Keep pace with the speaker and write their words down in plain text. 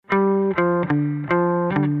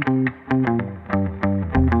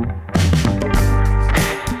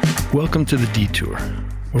Welcome to The Detour,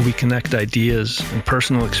 where we connect ideas and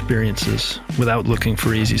personal experiences without looking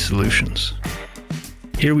for easy solutions.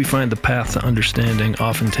 Here we find the path to understanding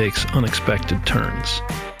often takes unexpected turns.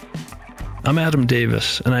 I'm Adam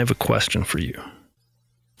Davis, and I have a question for you.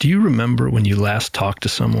 Do you remember when you last talked to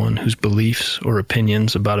someone whose beliefs or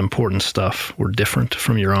opinions about important stuff were different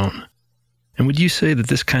from your own? And would you say that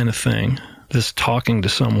this kind of thing, this talking to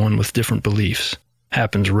someone with different beliefs,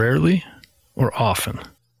 happens rarely or often?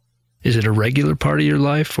 Is it a regular part of your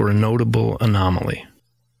life or a notable anomaly?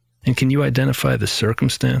 And can you identify the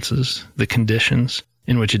circumstances, the conditions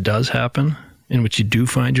in which it does happen, in which you do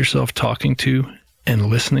find yourself talking to and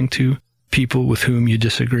listening to people with whom you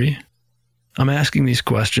disagree? I'm asking these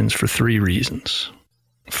questions for 3 reasons.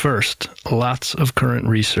 First, lots of current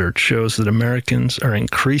research shows that Americans are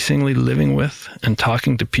increasingly living with and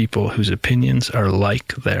talking to people whose opinions are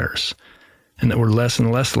like theirs, and that we're less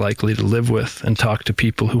and less likely to live with and talk to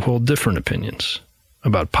people who hold different opinions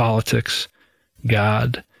about politics,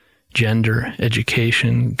 God, gender,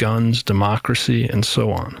 education, guns, democracy, and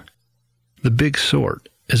so on. The big sort,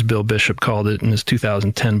 as Bill Bishop called it in his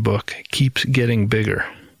 2010 book, keeps getting bigger,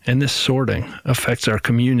 and this sorting affects our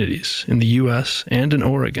communities in the U.S. and in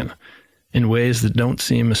Oregon in ways that don't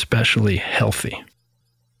seem especially healthy.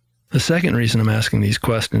 The second reason I'm asking these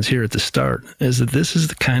questions here at the start is that this is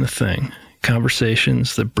the kind of thing,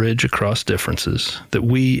 conversations that bridge across differences, that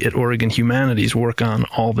we at Oregon Humanities work on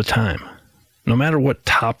all the time. No matter what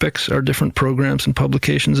topics our different programs and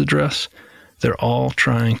publications address, they're all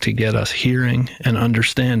trying to get us hearing and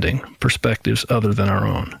understanding perspectives other than our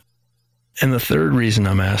own. And the third reason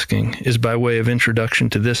I'm asking is by way of introduction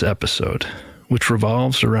to this episode, which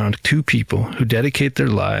revolves around 2 people who dedicate their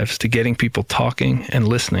lives to getting people talking and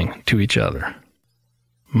listening to each other.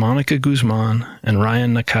 Mónica Guzmán and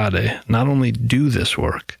Ryan Nakade not only do this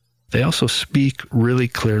work, they also speak really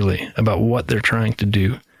clearly about what they're trying to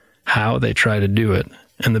do, how they try to do it,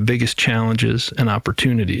 and the biggest challenges and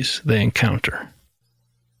opportunities they encounter.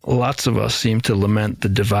 Lots of us seem to lament the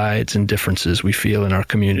divides and differences we feel in our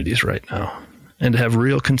communities right now, and have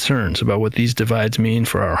real concerns about what these divides mean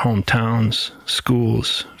for our hometowns,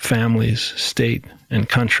 schools, families, state, and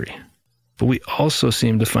country. But we also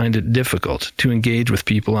seem to find it difficult to engage with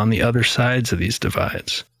people on the other sides of these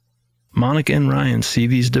divides. Mónica and Ryan see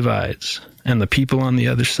these divides and the people on the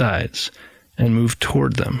other sides and move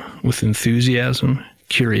toward them with enthusiasm,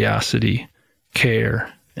 curiosity,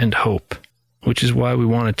 care, and hope, which is why we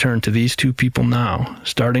want to turn to these 2 people now,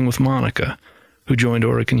 starting with Mónica, who joined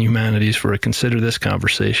Oregon Humanities for a Consider This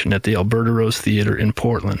conversation at the Alberta Rose Theatre in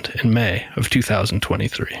Portland in May of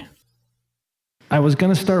 2023. I was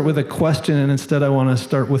going to start with a question, and instead I want to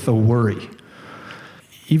start with a worry.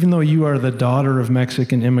 Even though you are the daughter of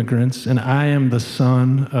Mexican immigrants, and I am the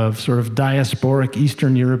son of sort of diasporic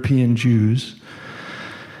Eastern European Jews,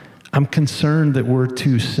 I'm concerned that we're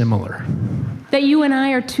too similar. That you and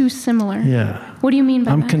I are too similar? Yeah. What do you mean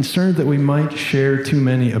by that? I'm concerned that we might share too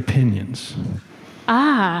many opinions.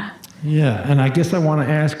 Ah. Yeah, and I guess I want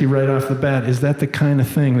to ask you right off the bat, is that the kind of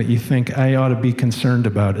thing that you think I ought to be concerned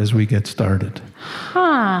about as we get started?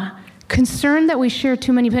 Concerned that we share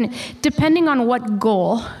too many opinions. Depending on what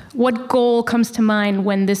goal comes to mind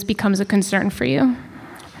when this becomes a concern for you?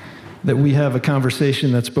 That we have a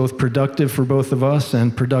conversation that's both productive for both of us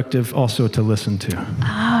and productive also to listen to.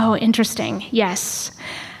 Oh, interesting. Yes.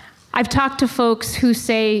 I've talked to folks who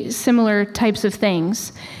say similar types of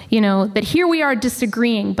things, that here we are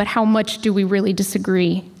disagreeing, but how much do we really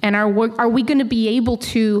disagree? And are we going to be able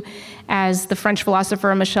to, as the French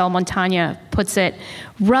philosopher Michel Montaigne puts it,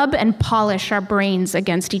 rub and polish our brains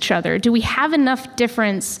against each other? Do we have enough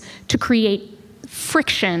difference to create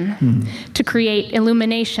friction, to create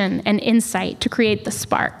illumination and insight, to create the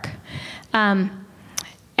spark?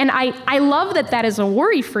 And I love that is a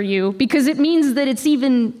worry for you, because it means that it's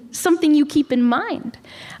even something you keep in mind.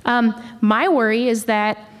 My worry is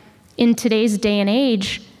that in today's day and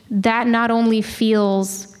age, that not only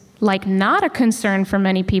feels like not a concern for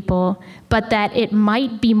many people, but that it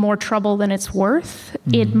might be more trouble than it's worth.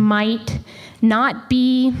 It might not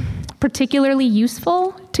be particularly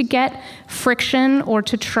useful to get friction or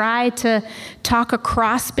to try to talk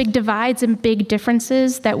across big divides and big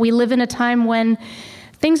differences, that we live in a time when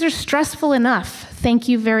things are stressful enough. Thank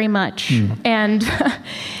you very much. And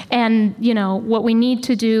what we need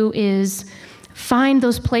to do is find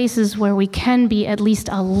those places where we can be at least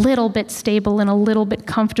a little bit stable and a little bit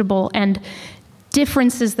comfortable, and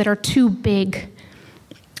differences that are too big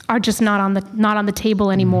are just not on the table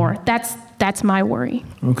anymore. That's my worry.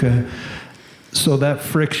 Okay. So that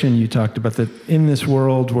friction you talked about, that in this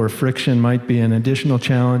world where friction might be an additional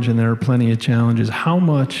challenge and there are plenty of challenges, how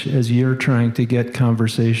much, as you're trying to get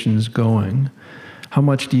conversations going, how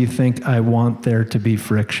much do you think I want there to be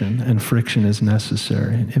friction and friction is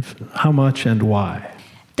necessary? How much and why?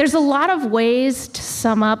 There's a lot of ways to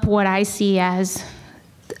sum up what I see as,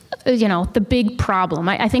 the big problem.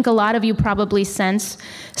 I think a lot of you probably sense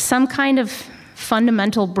some kind of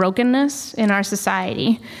fundamental brokenness in our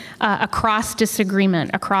society, across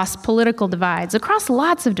disagreement, across political divides, across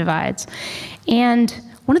lots of divides. And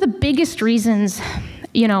one of the biggest reasons,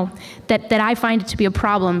 that I find it to be a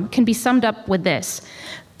problem can be summed up with this.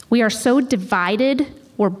 We are so divided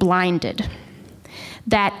or blinded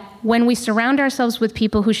that when we surround ourselves with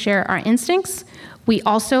people who share our instincts, we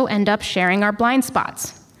also end up sharing our blind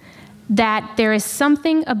spots. That there is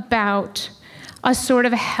something about a sort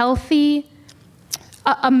of healthy,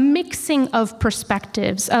 a mixing of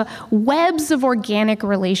perspectives, webs of organic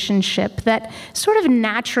relationship that sort of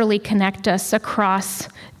naturally connect us across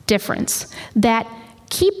difference, that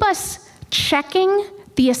keep us checking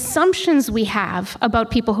the assumptions we have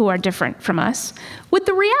about people who are different from us with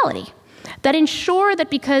the reality, that ensure that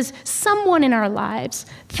because someone in our lives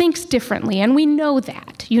thinks differently, and we know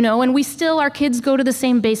that, and we still, our kids go to the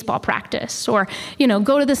same baseball practice, or,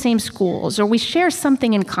 go to the same schools, or we share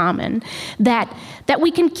something in common, that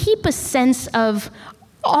we can keep a sense of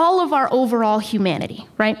all of our overall humanity,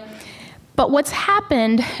 right? But what's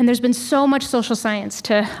happened, and there's been so much social science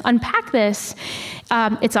to unpack this,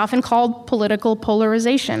 it's often called political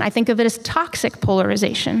polarization. I think of it as toxic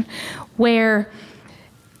polarization, where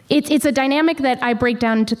it's a dynamic that I break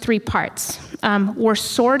down into three parts. We're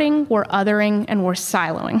sorting, we're othering, and we're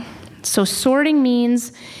siloing. So sorting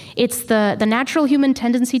means it's the natural human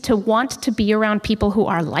tendency to want to be around people who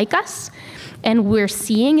are like us. And we're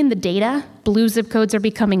seeing in the data, blue zip codes are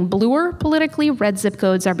becoming bluer politically, red zip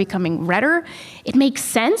codes are becoming redder. It makes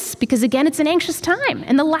sense because, again, it's an anxious time.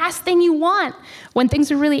 And the last thing you want when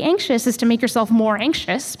things are really anxious is to make yourself more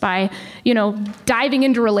anxious by, diving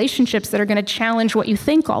into relationships that are going to challenge what you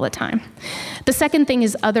think all the time. The second thing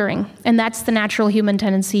is othering, and that's the natural human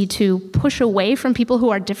tendency to push away from people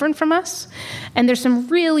who are different from us. And there's some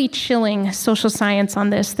really chilling social science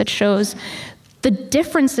on this that shows the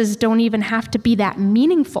differences don't even have to be that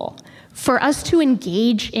meaningful for us to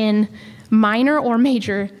engage in minor or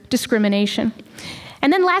major discrimination.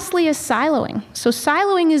 And then lastly is siloing. So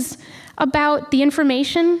siloing is about the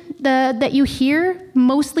information that you hear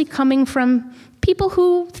mostly coming from people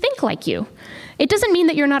who think like you. It doesn't mean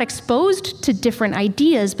that you're not exposed to different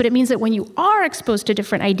ideas, but it means that when you are exposed to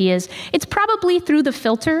different ideas, it's probably through the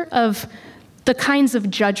filter of the kinds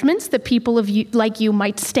of judgments that people like you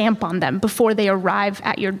might stamp on them before they arrive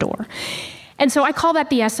at your door. And so I call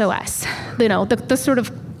that the SOS, the sort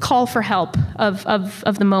of call for help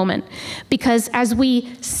of the moment. Because as we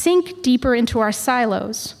sink deeper into our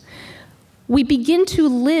silos, we begin to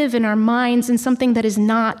live in our minds in something that is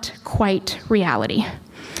not quite reality.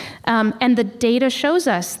 And the data shows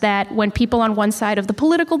us that when people on one side of the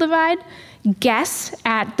political divide guess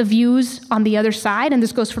at the views on the other side, and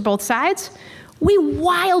this goes for both sides, we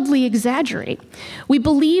wildly exaggerate. We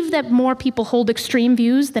believe that more people hold extreme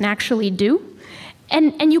views than actually do.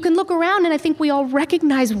 And you can look around and I think we all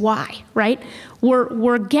recognize why, right?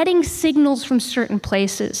 We're getting signals from certain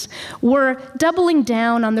places. We're doubling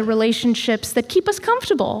down on the relationships that keep us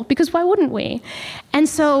comfortable, because why wouldn't we? And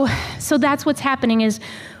so that's what's happening is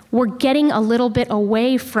we're getting a little bit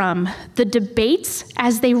away from the debates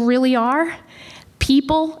as they really are,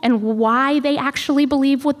 people and why they actually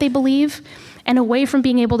believe what they believe, and away from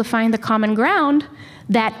being able to find the common ground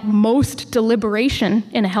that most deliberation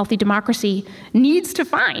in a healthy democracy needs to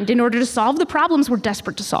find in order to solve the problems we're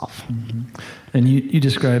desperate to solve. Mm-hmm. And you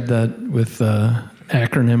described that with the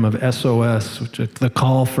acronym of SOS, which is the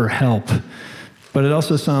call for help. But it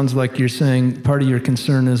also sounds like you're saying part of your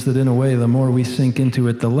concern is that in a way, the more we sink into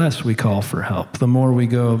it, the less we call for help. The more we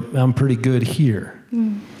go, I'm pretty good here.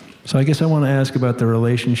 Mm. So I guess I want to ask about the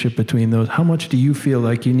relationship between those. How much do you feel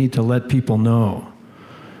like you need to let people know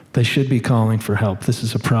they should be calling for help? This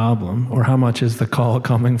is a problem. Or how much is the call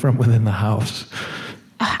coming from within the house?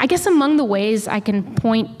 I guess among the ways I can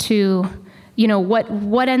point to,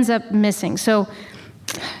 what ends up missing. So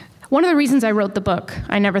one of the reasons I wrote the book,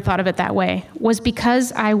 I never thought of it that way, was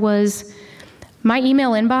because my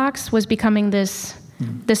email inbox was becoming this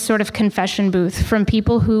this sort of confession booth from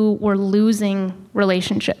people who were losing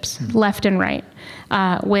relationships left and right,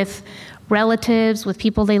 with relatives, with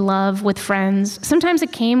people they love, with friends. Sometimes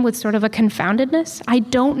it came with sort of a confoundedness. I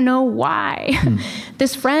don't know why.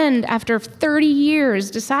 This friend, after 30 years,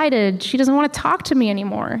 decided she doesn't want to talk to me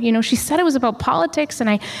anymore. She said it was about politics, and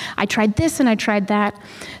I tried this and I tried that.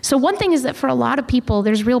 So one thing is that for a lot of people,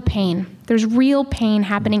 there's real pain. There's real pain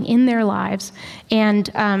happening in their lives. And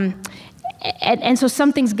so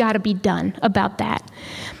something's got to be done about that.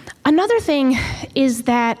 Another thing is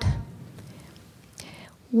that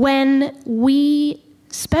when we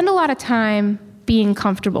spend a lot of time being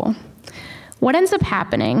comfortable, what ends up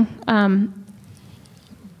happening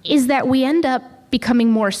is that we end up becoming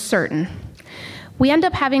more certain. We end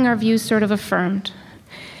up having our views sort of affirmed.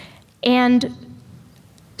 And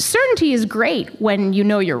certainty is great when you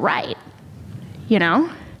know you're right,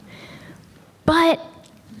 But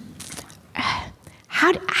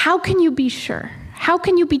how can you be sure? How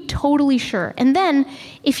can you be totally sure? And then,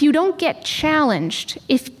 if you don't get challenged,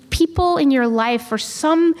 if people in your life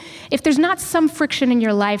if there's not some friction in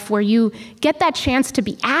your life where you get that chance to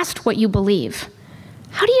be asked what you believe,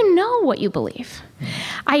 how do you know what you believe?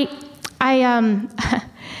 I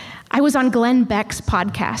was on Glenn Beck's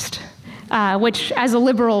podcast, which as a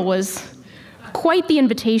liberal was quite the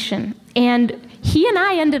invitation. And he and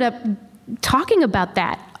I ended up talking about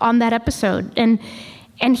that on that episode.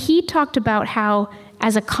 And he talked about how,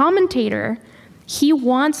 as a commentator, he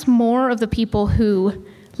wants more of the people who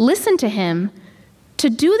listen to him to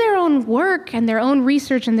do their own work and their own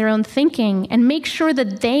research and their own thinking and make sure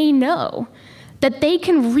that they know that they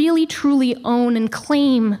can really, truly own and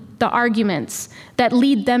claim the arguments that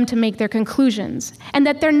lead them to make their conclusions, and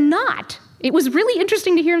that they're not. It was really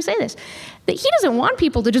interesting to hear him say this, that he doesn't want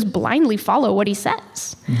people to just blindly follow what he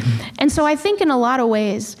says. Mm-hmm. And so I think in a lot of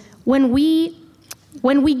ways, when we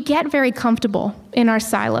get very comfortable in our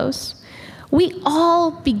silos, we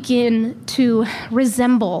all begin to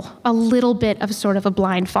resemble a little bit of sort of a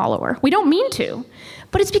blind follower. We don't mean to,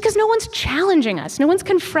 but it's because no one's challenging us. No one's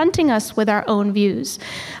confronting us with our own views.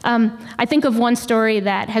 I think of one story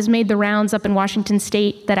that has made the rounds up in Washington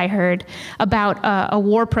State that I heard about a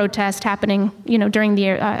war protest happening, during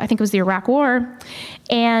I think it was the Iraq War.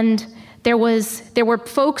 And there were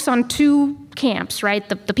folks on two camps, right?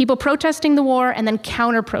 The people protesting the war and then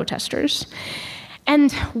counter-protesters.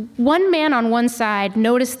 And one man on one side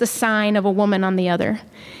noticed the sign of a woman on the other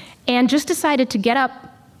and just decided to get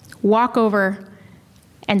up, walk over,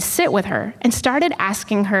 and sit with her and started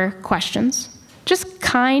asking her questions. Just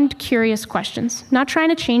kind, curious questions. Not trying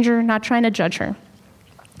to change her, not trying to judge her.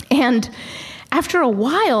 And after a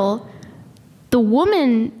while, the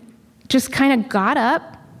woman just kind of got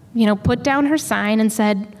up, put down her sign and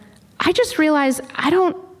said, "I just realized I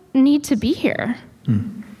don't need to be here.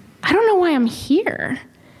 I don't know why I'm here."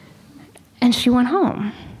 And she went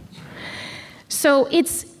home. So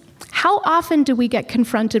it's, how often do we get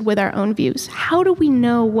confronted with our own views? How do we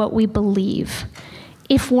know what we believe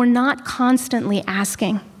if we're not constantly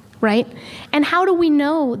asking, right? And how do we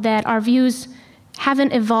know that our views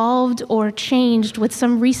haven't evolved or changed with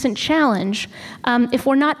some recent challenge if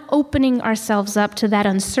we're not opening ourselves up to that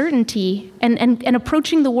uncertainty and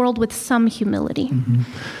approaching the world with some humility? Mm-hmm.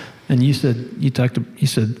 And you said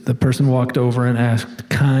the person walked over and asked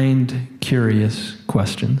kind, curious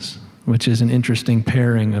questions, which is an interesting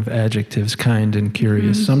pairing of adjectives, kind and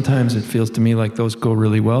curious. Mm-hmm. Sometimes it feels to me like those go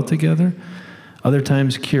really well together. Other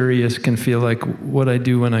times, curious can feel like what I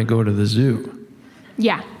do when I go to the zoo.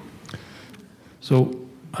 Yeah. So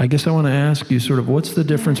I guess I want to ask you sort of what's the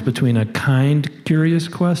difference between a kind, curious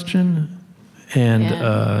question and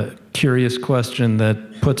a curious question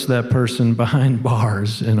that puts that person behind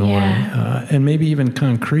bars in a way, and maybe even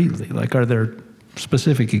concretely, like are there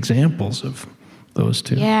specific examples of those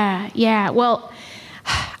two? Yeah. Well,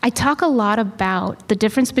 I talk a lot about the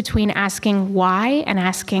difference between asking why and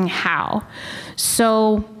asking how.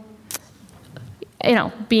 So,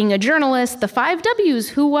 being a journalist, the 5 W's,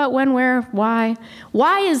 who, what, when, where, why.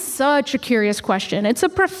 Why is such a curious question. It's a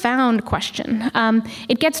profound question.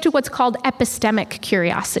 It gets to what's called epistemic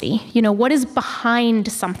curiosity. What is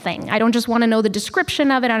behind something? I don't just want to know the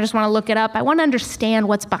description of it. I just want to look it up. I want to understand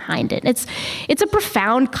what's behind it. It's a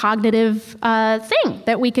profound cognitive thing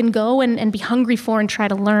that we can go and be hungry for and try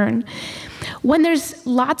to learn. When there's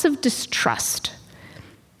lots of distrust,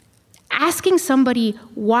 asking somebody,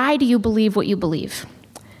 why do you believe what you believe,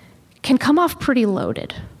 can come off pretty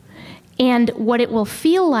loaded. And what it will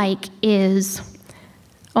feel like is,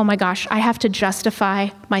 oh my gosh, I have to justify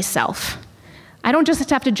myself. I don't just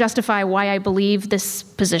have to justify why I believe this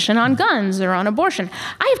position on guns or on abortion.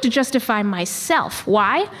 I have to justify myself.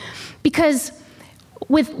 Why? Because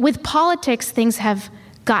with politics, things have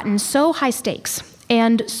gotten so high stakes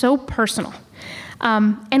and so personal.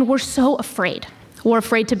 And we're so afraid. We're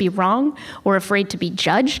afraid to be wrong. We're afraid to be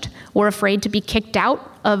judged. We're afraid to be kicked out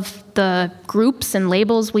of the groups and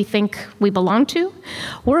labels we think we belong to.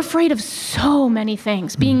 We're afraid of so many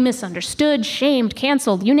things, being misunderstood, shamed,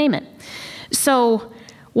 canceled, you name it. So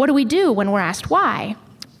what do we do when we're asked why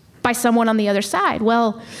by someone on the other side?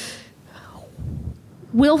 Well,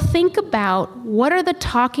 we'll think about what are the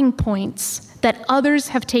talking points that others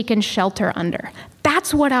have taken shelter under.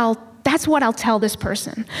 That's what I'll tell this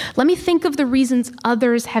person. Let me think of the reasons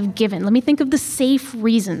others have given. Let me think of the safe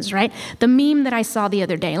reasons, right? The meme that I saw the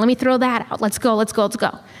other day. Let me throw that out. Let's go.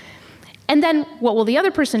 And then what will the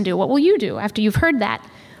other person do? What will you do after you've heard that?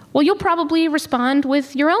 Well, you'll probably respond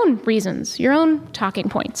with your own reasons, your own talking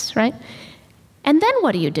points, right? And then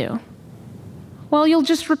what do? Well, you'll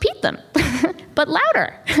just repeat them, but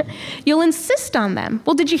louder. You'll insist on them.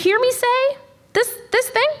 Well, did you hear me say this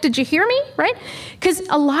thing? Did you hear me, right? Because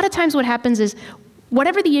a lot of times what happens is,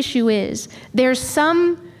 whatever the issue is, there's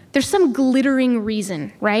some glittering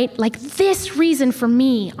reason, right? Like, this reason for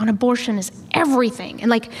me on abortion is everything. And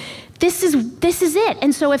like, this is it.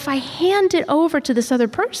 And so if I hand it over to this other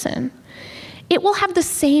person, it will have the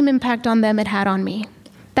same impact on them it had on me.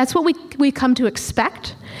 That's what we come to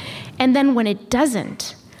expect. And then when it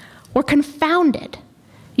doesn't, we're confounded,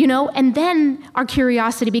 and then our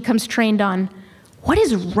curiosity becomes trained on, what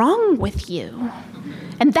is wrong with you?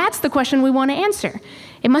 And that's the question we want to answer.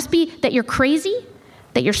 It must be that you're crazy,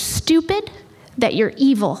 that you're stupid, that you're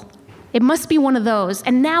evil. It must be one of those.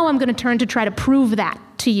 And now I'm going to turn to try to prove that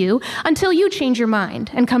to you until you change your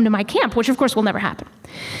mind and come to my camp, which of course will never happen.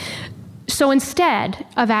 So instead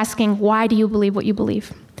of asking, why do you believe what you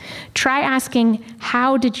believe? Try asking,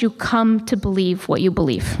 how did you come to believe what you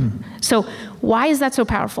believe? So why is that so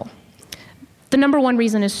powerful? The number one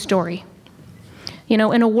reason is story. In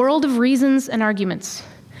a world of reasons and arguments,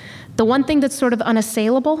 the one thing that's sort of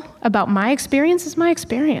unassailable about my experience is my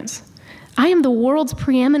experience. I am the world's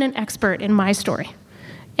preeminent expert in my story.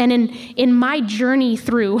 And in my journey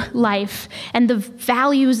through life and the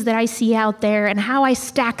values that I see out there and how I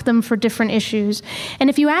stack them for different issues. And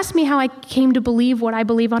if you ask me how I came to believe what I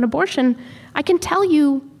believe on abortion, I can tell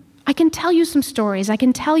you some stories. I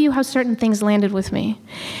can tell you how certain things landed with me.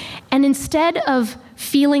 And instead of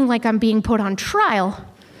feeling like I'm being put on trial,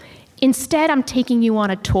 instead I'm taking you on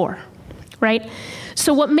a tour, right?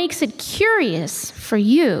 So what makes it curious for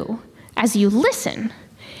you as you listen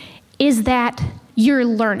is that you're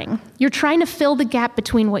learning. You're trying to fill the gap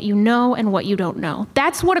between what you know and what you don't know.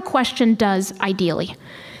 That's what a question does, ideally.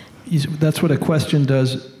 That's what a question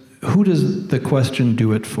does. Who does the question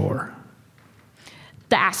do it for?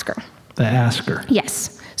 The asker. The asker.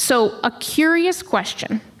 Yes. So a curious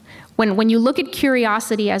question, when you look at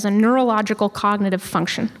curiosity as a neurological cognitive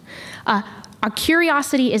function, our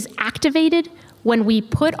curiosity is activated when we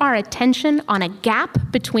put our attention on a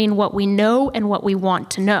gap between what we know and what we want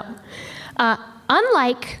to know.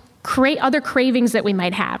 Unlike other cravings that we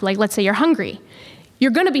might have, like let's say you're hungry,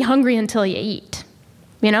 you're going to be hungry until you eat.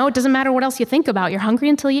 It doesn't matter what else you think about, you're hungry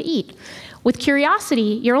until you eat. With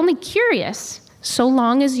curiosity, you're only curious so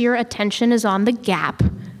long as your attention is on the gap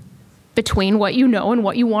between what you know and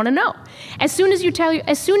what you want to know. As soon as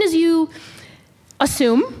you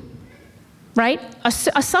assume, right?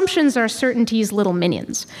 Assumptions are certainty's little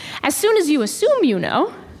minions. As soon as you assume you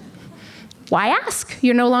know, why ask?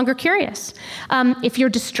 You're no longer curious. If you're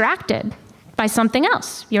distracted by something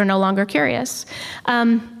else, you're no longer curious.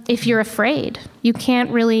 If you're afraid, you can't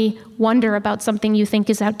really wonder about something you think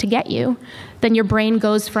is out to get you. Then your brain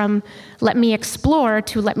goes from let me explore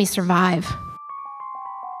to let me survive.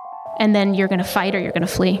 And then you're going to fight or you're going to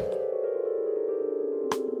flee.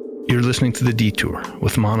 You're listening to The Detour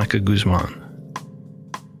with Mónica Guzmán.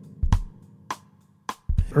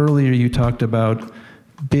 Earlier you talked about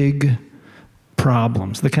big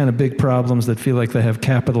problems, the kind of big problems that feel like they have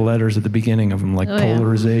capital letters at the beginning of them, like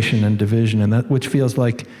polarization and division, and that which feels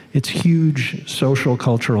like it's huge social,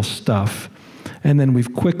 cultural stuff. And then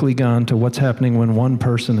we've quickly gone to what's happening when one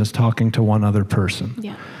person is talking to one other person.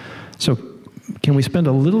 Yeah. So can we spend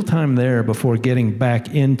a little time there before getting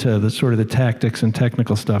back into the sort of the tactics and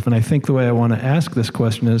technical stuff? And I think the way I want to ask this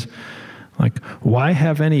question is, like, why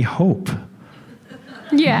have any hope?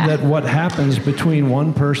 Yeah. That what happens between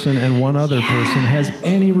one person and one other person has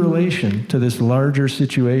any relation to this larger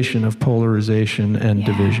situation of polarization and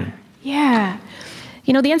division. Yeah.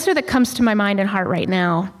 The answer that comes to my mind and heart right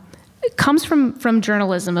now comes from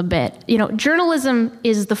journalism a bit. Journalism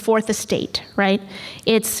is the fourth estate, right?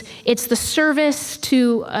 It's the service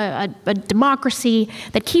to a democracy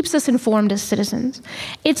that keeps us informed as citizens.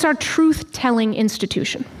 It's our truth-telling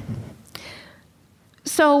institution.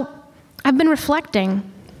 So I've been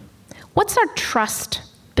reflecting, what's our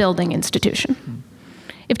trust-building institution?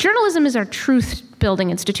 If journalism is our truth-building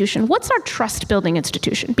institution, what's our trust-building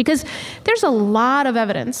institution? Because there's a lot of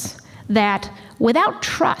evidence that without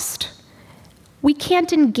trust, we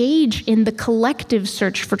can't engage in the collective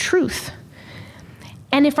search for truth.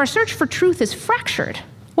 And if our search for truth is fractured,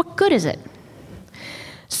 what good is it?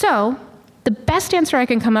 So, the best answer I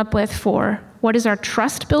can come up with for what is our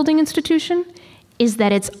trust-building institution is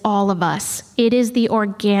that it's all of us. It is the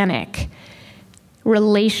organic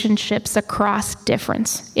relationships across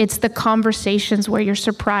difference. It's the conversations where you're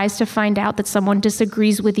surprised to find out that someone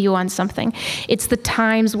disagrees with you on something. It's the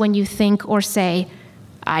times when you think or say,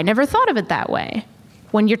 I never thought of it that way,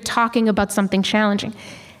 when you're talking about something challenging.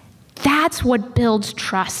 That's what builds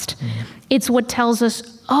trust. It's what tells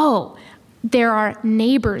us, oh, there are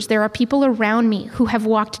neighbors, there are people around me who have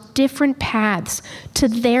walked different paths to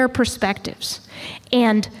their perspectives.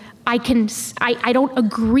 And I don't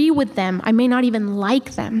agree with them. I may not even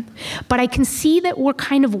like them, but I can see that we're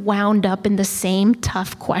kind of wound up in the same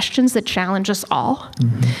tough questions that challenge us all.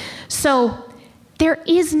 So there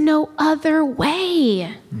is no other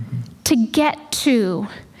way to get to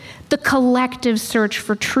the collective search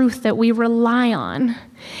for truth that we rely on.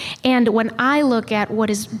 And when I look at what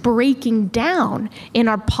is breaking down in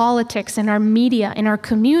our politics, in our media, in our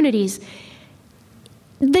communities,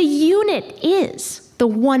 the unit is the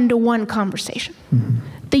one-to-one conversation.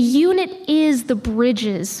 The unit is the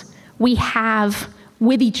bridges we have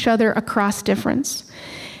with each other across difference.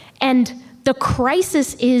 And the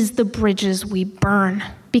crisis is the bridges we burn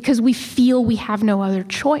because we feel we have no other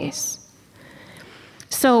choice.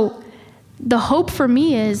 So the hope for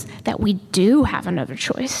me is that we do have another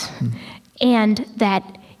choice, and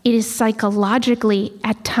that it is psychologically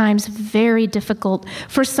at times very difficult.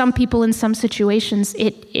 For some people in some situations,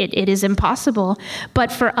 it is impossible,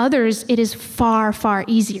 but for others, it is far, far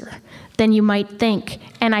easier than you might think.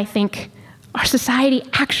 And I think our society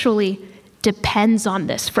actually depends on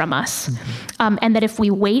this from us. And that if we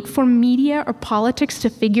wait for media or politics to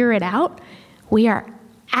figure it out, we are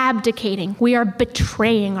abdicating, we are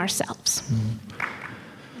betraying ourselves.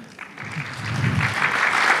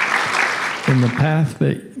 In the path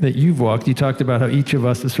that you've walked, you talked about how each of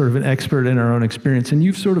us is sort of an expert in our own experience, and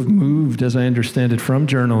you've sort of moved, as I understand it, from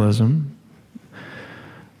journalism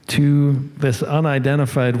to this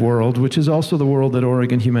unidentified world, which is also the world that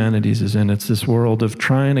Oregon Humanities is in. It's this world of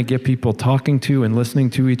trying to get people talking to and listening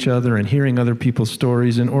to each other and hearing other people's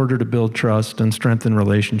stories in order to build trust and strengthen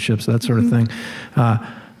relationships, that sort of thing.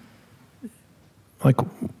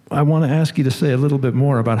 I want to ask you to say a little bit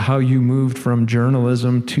more about how you moved from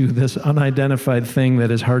journalism to this unidentified thing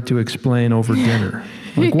that is hard to explain over dinner.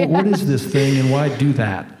 What is this thing and why do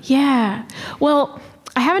that? Yeah. Well,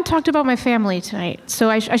 I haven't talked about my family tonight, so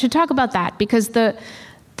I should talk about that, because the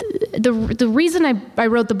reason I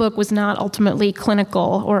wrote the book was not ultimately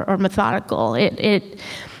clinical or methodical.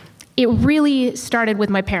 It really started with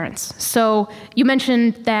my parents. So you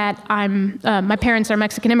mentioned that my parents are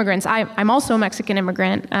Mexican immigrants. I'm also a Mexican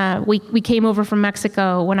immigrant. We came over from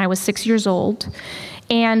Mexico when I was 6 years old,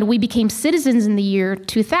 and we became citizens in the year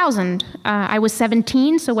 2000. I was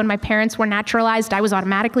 17, so when my parents were naturalized, I was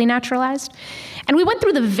automatically naturalized. And we went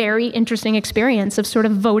through the very interesting experience of sort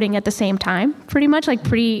of voting at the same time, pretty much,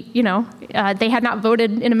 they had not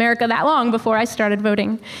voted in America that long before I started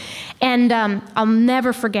voting. And I'll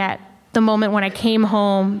never forget the moment when I came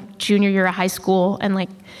home junior year of high school and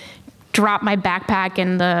dropped my backpack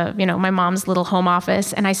in my mom's little home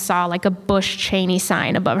office, and I saw a Bush Cheney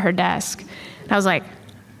sign above her desk. And I was like,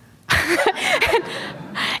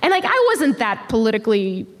 and I wasn't that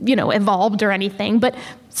politically, evolved or anything, but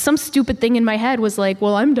some stupid thing in my head was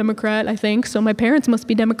well, I'm Democrat, I think, so my parents must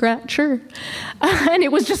be Democrat, sure. And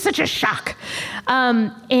it was just such a shock.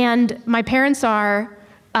 And my parents are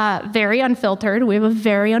very unfiltered. We have a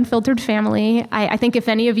very unfiltered family. I think if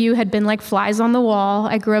any of you had been like flies on the wall,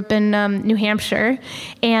 I grew up in New Hampshire,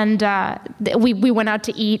 and we went out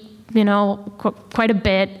to eat, quite a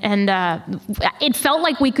bit, and it felt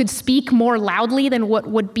like we could speak more loudly than what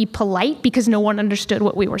would be polite because no one understood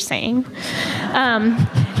what we were saying.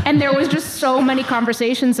 And there was just so many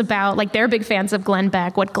conversations about, they're big fans of Glenn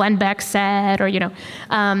Beck, what Glenn Beck said, or,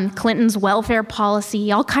 Clinton's welfare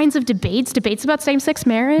policy, all kinds of debates about same-sex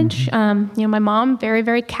marriage. My mom, very,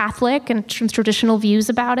 very Catholic and traditional views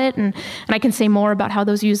about it, and I can say more about how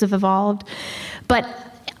those views have evolved. But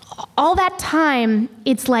all that time,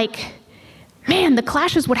 it's like, man, the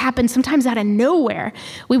clashes would happen sometimes out of nowhere.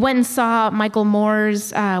 We went and saw Michael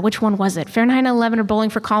Moore's, which one was it? Fahrenheit 9/11 or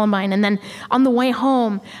Bowling for Columbine. And then on the way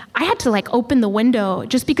home, I had to open the window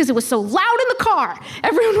just because it was so loud in the car.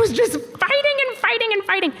 Everyone was just fighting and fighting and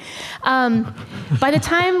fighting. By the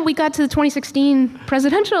time we got to the 2016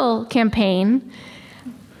 presidential campaign,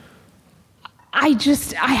 I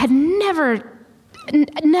had never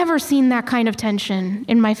seen that kind of tension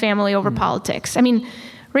in my family over politics. I mean,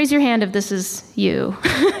 raise your hand if this is you,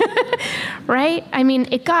 right? I mean,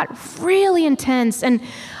 it got really intense, and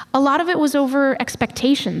a lot of it was over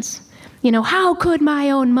expectations. How could my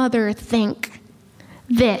own mother think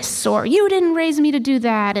this, or you didn't raise me to do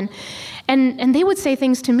that, and they would say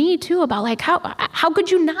things to me too about how could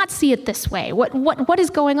you not see it this way? What is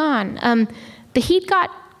going on? The heat got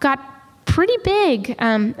pretty big,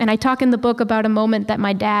 and I talk in the book about a moment that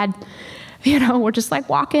my dad, we're just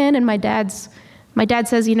walking, and my dad says,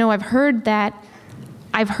 I've heard that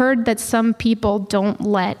some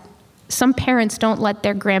parents don't let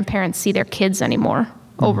their grandparents see their kids anymore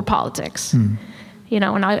over politics. And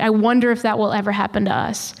I wonder if that will ever happen to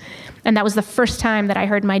us. And that was the first time that I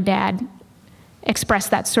heard my dad express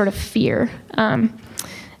that sort of fear. And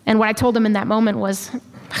what I told him in that moment was,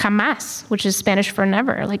 jamás, which is Spanish for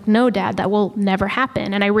never. No, Dad, that will never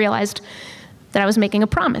happen. And I realized that I was making a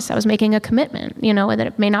promise. I was making a commitment, that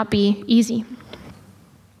it may not be easy.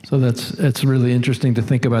 So it's really interesting to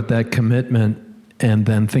think about that commitment and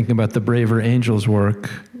then thinking about the Braver Angels work,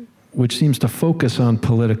 which seems to focus on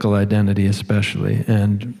political identity especially,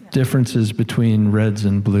 and differences between reds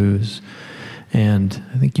and blues. And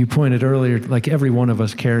I think you pointed earlier, every one of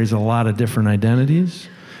us carries a lot of different identities.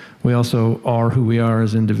 We also are who we are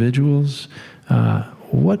as individuals.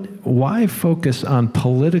 Why focus on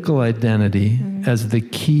political identity as the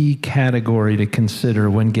key category to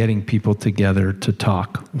consider when getting people together to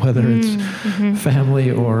talk, whether it's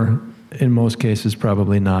family or, in most cases,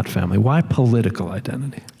 probably not family? Why political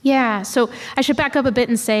identity? Yeah, so I should back up a bit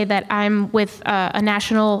and say that I'm with a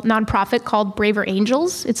national nonprofit called Braver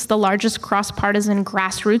Angels. It's the largest cross-partisan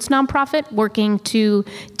grassroots nonprofit working to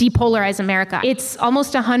depolarize America. It's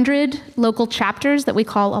almost 100 local chapters that we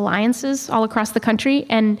call alliances all across the country,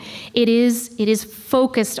 and it is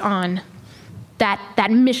focused on that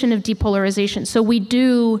mission of depolarization. So we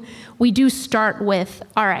do start with,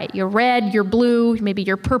 all right, you're red, you're blue, maybe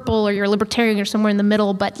you're purple, or you're libertarian, or somewhere in the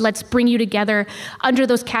middle, but let's bring you together under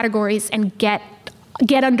those categories and get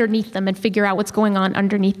underneath them and figure out what's going on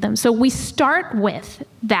underneath them. So we start with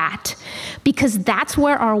that because that's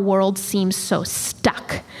where our world seems so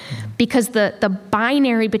stuck. Because the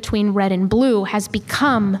binary between red and blue has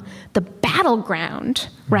become the battleground,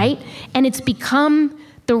 right? And it's become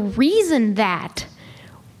the reason that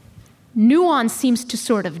nuance seems to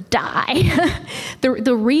sort of die.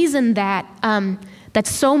 the reason that that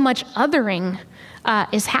so much othering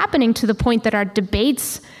is happening, to the point that our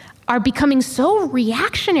debates are becoming so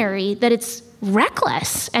reactionary that it's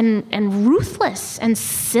reckless and ruthless and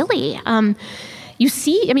silly. You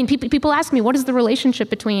see, people ask me, what is the relationship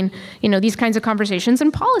between, these kinds of conversations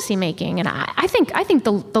and policymaking? And I think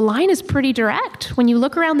the line is pretty direct. When you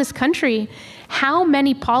look around this country, how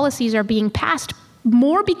many policies are being passed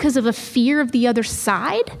more because of a fear of the other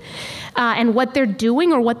side and what they're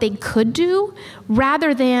doing or what they could do,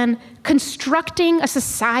 rather than constructing a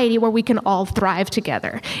society where we can all thrive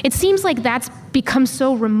together. It seems like that's become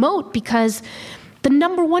so remote because the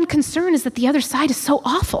number one concern is that the other side is so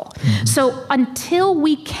awful. So until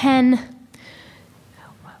we can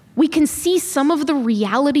see some of the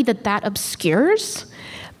reality that obscures,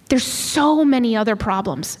 there's so many other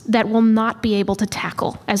problems that we'll not be able to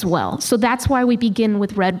tackle as well. So that's why we begin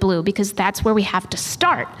with red-blue, because that's where we have to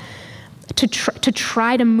start to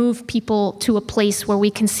try to move people to a place where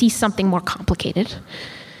we can see something more complicated.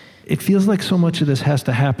 It feels like so much of this has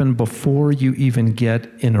to happen before you even get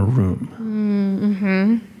in a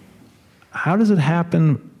room. How does it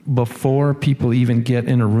happen before people even get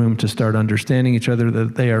in a room to start understanding each other,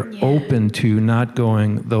 that they are open to not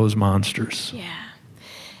going, those monsters?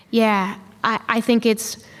 Yeah, I think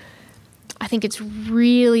it's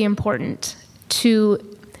really important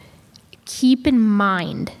to keep in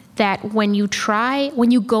mind that when you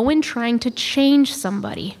go in trying to change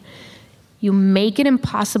somebody, you make it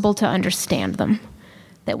impossible to understand them.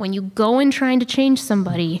 That when you go in trying to change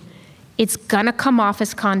somebody, it's gonna come off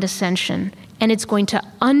as condescension, and it's going to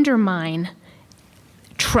undermine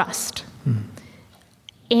trust.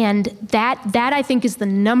 And that I think is the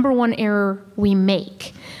number one error we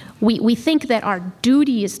make. We think that our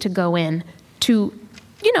duty is to go in to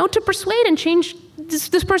persuade and change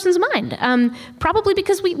this person's mind. Probably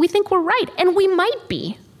because we think we're right, and we might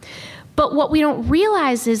be. But what we don't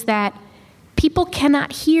realize is that people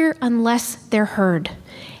cannot hear unless they're heard.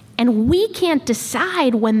 And we can't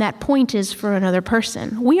decide when that point is for another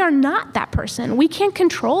person. We are not that person. We can't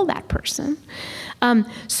control that person.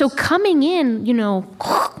 So coming in,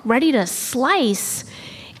 ready to slice,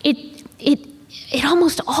 it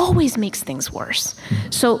almost always makes things worse.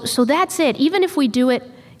 So that's it. Even if we do it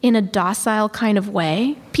in a docile kind of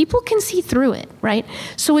way, people can see through it, right?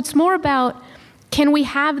 So it's more about, can we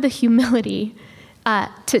have the humility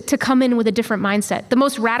to come in with a different mindset? The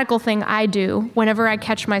most radical thing I do whenever I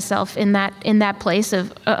catch myself in that place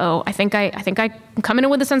of, I think I'm coming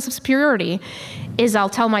in with a sense of superiority, is I'll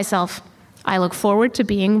tell myself, I look forward to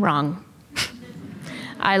being wrong.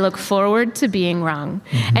 I look forward to being wrong.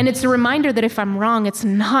 Mm-hmm. And it's a reminder that if I'm wrong, it's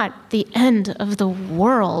not the end of the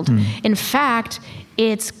world. In fact,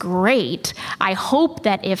 it's great. I hope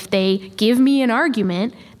that if they give me an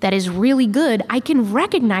argument that is really good, I can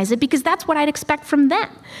recognize it because that's what I'd expect from them.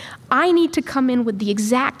 I need to come in with the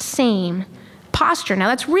exact same posture. Now,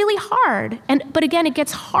 that's really hard. But again, it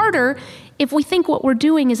gets harder if we think what we're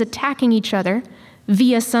doing is attacking each other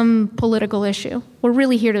via some political issue. We're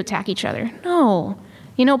really here to attack each other. No.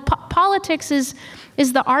 Politics is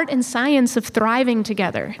the art and science of thriving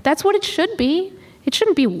together. That's what it should be. It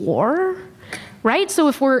shouldn't be war, right? So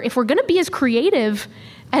if we're going to be as creative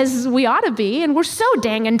as we ought to be, and we're so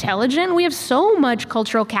dang intelligent, we have so much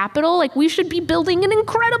cultural capital, like we should be building an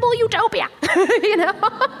incredible utopia,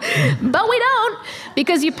 But we don't,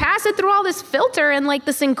 because you pass it through all this filter, and like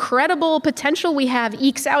this incredible potential we have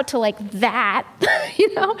ekes out to like that,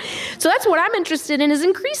 So that's what I'm interested in, is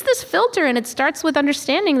increase this filter, and it starts with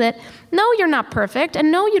understanding that no, you're not perfect, and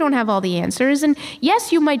no, you don't have all the answers, and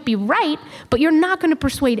yes, you might be right, but you're not going to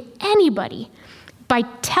persuade anybody by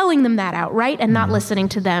telling them that outright and not listening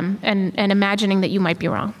to them and imagining that you might be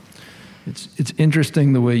wrong. It's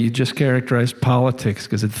interesting the way you just characterized politics,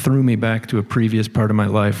 because it threw me back to a previous part of my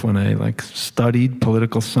life when I studied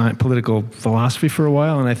political science, political philosophy for a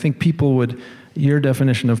while, and I think people would, your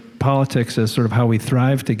definition of politics as sort of how we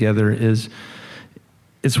thrive together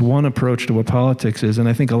it's one approach to what politics is, and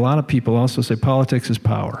I think a lot of people also say politics is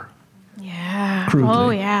power. Yeah. Crudely.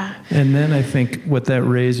 Oh, yeah. And then I think what that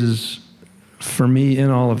raises for me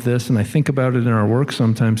in all of this, and I think about it in our work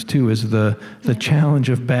sometimes too, is the challenge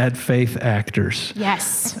of bad faith actors.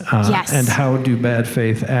 Yes. And how do bad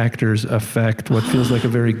faith actors affect what feels like a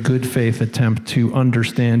very good faith attempt to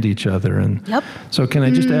understand each other? And so can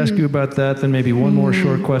I just ask you about that, then maybe one more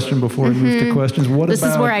short question before we move to questions. This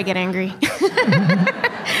is where I get angry.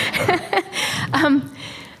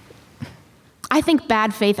 I think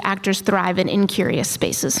bad faith actors thrive in incurious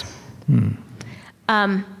spaces.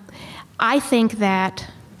 I think that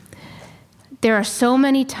there are so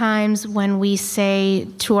many times when we say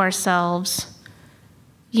to ourselves,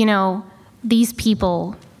 these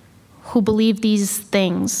people who believe these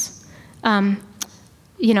things, I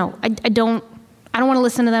don't want to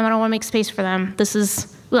listen to them. I don't want to make space for them. This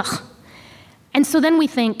is, ugh. And so then we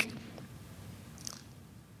think,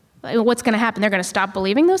 what's going to happen? They're going to stop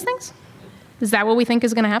believing those things? Is that what we think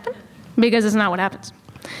is going to happen? Because it's not what happens.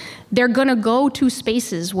 They're going to go to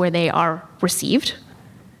spaces where they are received.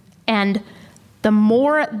 And the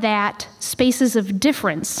more that spaces of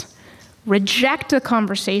difference reject a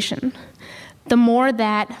conversation, the more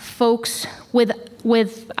that folks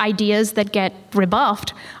with ideas that get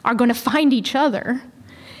rebuffed are going to find each other.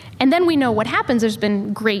 And then we know what happens. There's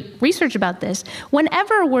been great research about this.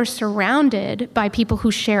 Whenever we're surrounded by people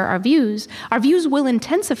who share our views will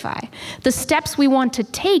intensify. The steps we want to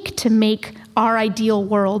take to make our ideal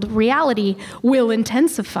world reality will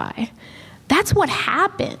intensify. That's what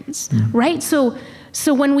happens, right? So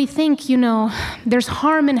when we think, there's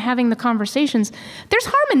harm in having the conversations, there's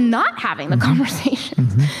harm in not having the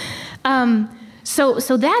conversations.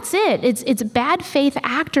 So that's it. It's bad faith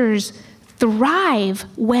actors thrive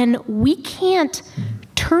when we can't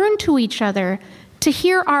turn to each other to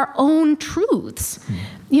hear our own truths.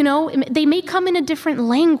 They may come in a different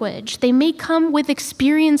language. They may come with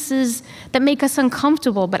experiences that make us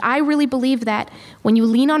uncomfortable. But I really believe that when you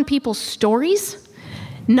lean on people's stories,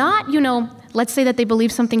 not, let's say that they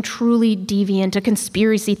believe something truly deviant, a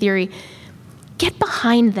conspiracy theory, get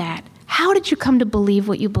behind that. How did you come to believe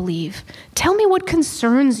what you believe? Tell me what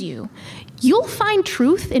concerns you. You'll find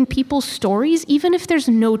truth in people's stories, even if there's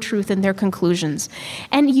no truth in their conclusions.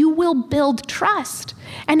 And you will build trust.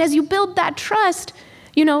 And as you build that trust,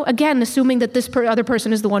 again, assuming that this other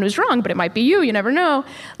person is the one who's wrong, but it might be you never know.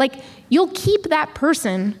 You'll keep that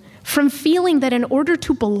person from feeling that in order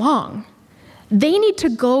to belong, they need to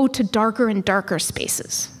go to darker and darker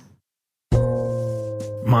spaces.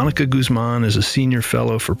 Mónica Guzmán is a senior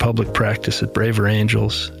fellow for public practice at Braver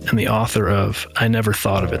Angels and the author of I Never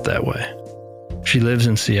Thought of It That Way. She lives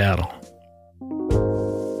in Seattle.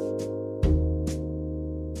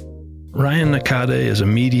 Ryan Nakade is a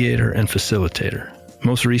mediator and facilitator,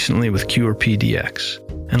 most recently with Cure PDX,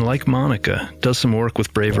 and like Mónica, does some work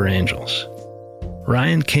with Braver Angels.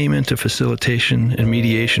 Ryan came into facilitation and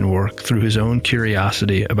mediation work through his own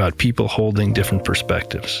curiosity about people holding different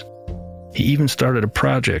perspectives. He even started a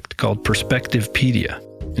project called Perspectivepedia,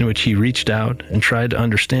 in which he reached out and tried to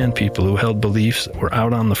understand people who held beliefs that were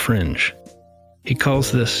out on the fringe. He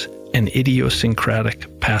calls this an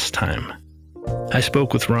idiosyncratic pastime. I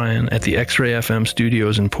spoke with Ryan at the X-Ray FM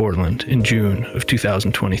studios in Portland in June of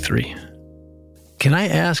 2023. Can I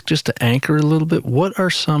ask, just to anchor a little bit, what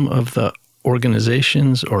are some of the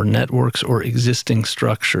organizations or networks or existing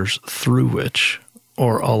structures through which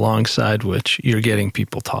or alongside which you're getting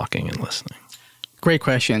people talking and listening? Great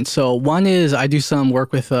question. So one is I do some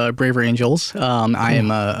work with Braver Angels. I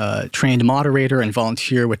am a trained moderator and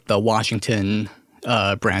volunteer with the Washington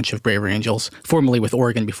branch of Braver Angels, formerly with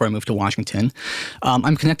Oregon before I moved to Washington.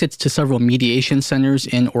 I'm connected to several mediation centers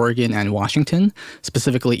in Oregon and Washington,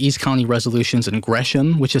 specifically East County Resolutions and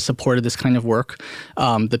Gresham, which has supported this kind of work,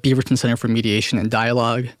 the Beaverton Center for Mediation and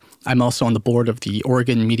Dialogue. I'm also on the board of the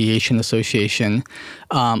Oregon Mediation Association.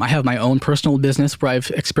 I have my own personal business where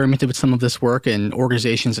I've experimented with some of this work in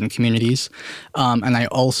organizations and communities. And I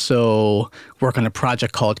also work on a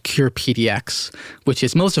project called Cure PDX, which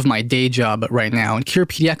is most of my day job right now. And Cure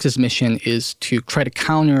PDX's mission is to try to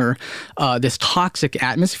counter this toxic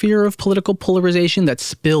atmosphere of political polarization that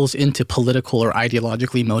spills into political or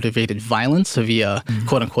ideologically motivated violence via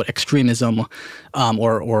quote-unquote extremism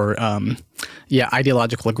or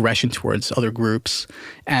ideological aggression towards other groups.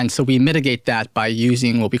 And so we mitigate that by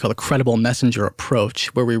using what we call a credible messenger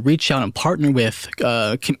approach, where we reach out and partner with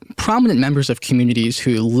prominent members of communities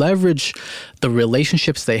who leverage the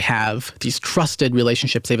relationships they have, these trusted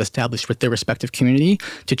relationships they've established with their respective community,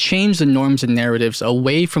 to change the norms and narratives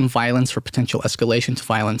away from violence or potential escalation to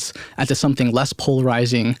violence and to something less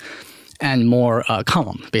polarizing and more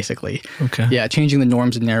calm, basically. Okay. Yeah, changing the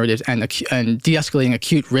norms and narratives and de-escalating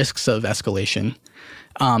acute risks of escalation.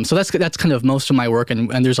 So that's kind of most of my work,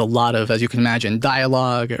 and there's a lot of, as you can imagine,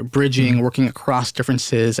 dialogue, bridging, working across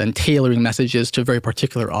differences, and tailoring messages to very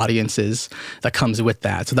particular audiences that comes with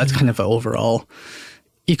that. So that's kind of an overall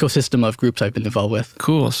ecosystem of groups I've been involved with.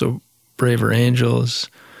 Cool. So Braver Angels,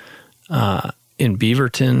 in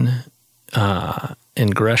Beaverton, in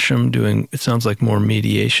Gresham, doing, it sounds like, more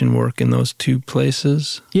mediation work in those two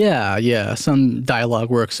places. Yeah. Some dialogue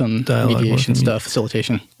work, some mediation stuff,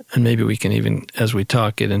 facilitation. And maybe we can even, as we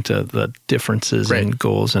talk, get into the differences in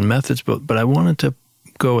goals and methods. But I wanted to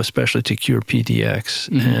go especially to Cure PDX,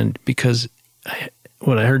 and because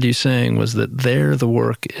what I heard you saying was that there the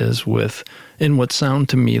work is with, in what sound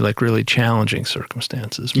to me like really challenging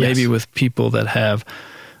circumstances, maybe with people that have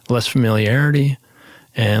less familiarity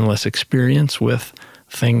and less experience with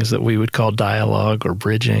things that we would call dialogue or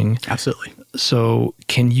bridging. Absolutely. So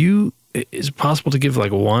is it possible to give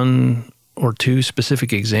like one or two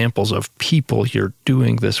specific examples of people you're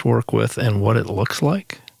doing this work with and what it looks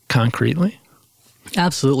like concretely?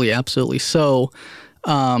 Absolutely. So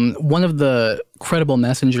one of the credible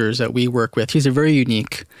messengers that we work with, he's a very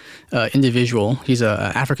unique individual. He's an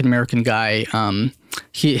African-American guy.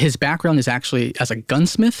 His background is actually as a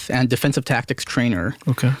gunsmith and defensive tactics trainer.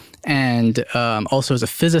 Okay. And also as a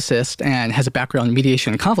physicist, and has a background in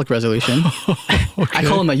mediation and conflict resolution. Okay. I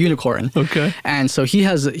call him a unicorn. Okay. And so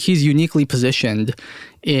he's uniquely positioned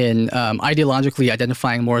in ideologically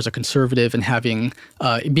identifying more as a conservative and having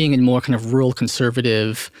being in more kind of rural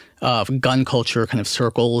conservative gun culture kind of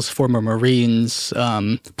circles, former Marines,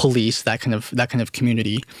 police, that kind of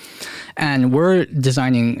community. And we're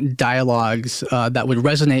designing dialogues that would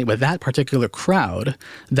resonate with that particular crowd,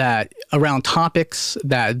 that around topics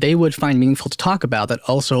that they would find meaningful to talk about that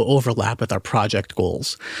also overlap with our project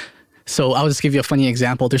goals. So I'll just give you a funny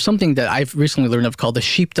example. There's something that I've recently learned of called the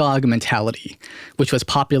sheepdog mentality, which was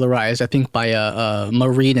popularized, I think, by a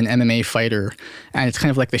Marine and MMA fighter. And it's kind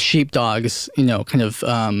of like the sheepdog's,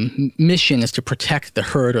 mission is to protect the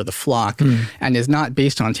herd or the flock, and is not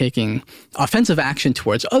based on taking offensive action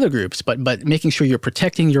towards other groups, but making sure you're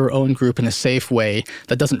protecting your own group in a safe way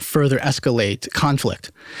that doesn't further escalate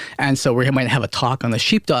conflict. And so we might have a talk on the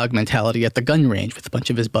sheepdog mentality at the gun range with a bunch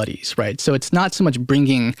of his buddies, right? So it's not so much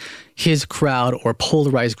bringing his crowd or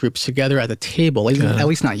polarized groups together at the table, at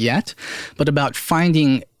least not yet, but about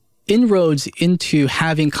finding inroads into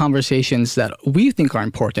having conversations that we think are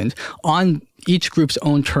important on each group's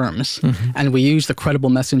own terms, and we use the credible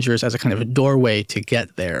messengers as a kind of a doorway to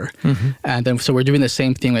get there. And then, so we're doing the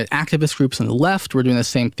same thing with activist groups on the left. We're doing the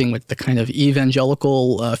same thing with the kind of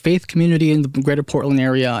evangelical faith community in the greater Portland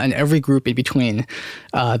area, and every group in between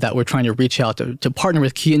that we're trying to reach out to partner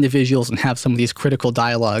with key individuals and have some of these critical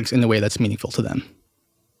dialogues in a way that's meaningful to them.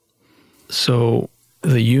 So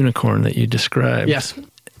the unicorn that you described. Yes.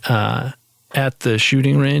 At the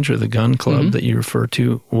shooting range or the gun club that you refer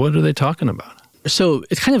to, what are they talking about? So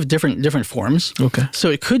it's kind of different forms. Okay. So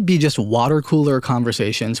it could be just water cooler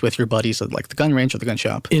conversations with your buddies at like the gun range or the gun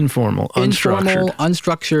shop. Informal,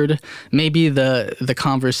 unstructured. Maybe the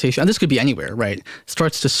conversation, and this could be anywhere, right?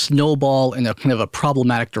 Starts to snowball in a kind of a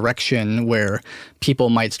problematic direction where people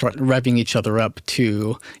might start revving each other up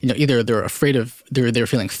to, either they're afraid of, they're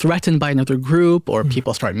feeling threatened by another group, or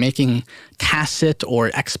people start making tacit or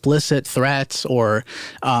explicit threats, or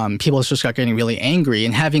people just start getting really angry,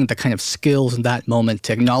 and having the kind of skills in that moment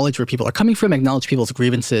to acknowledge where people are coming from, acknowledge people's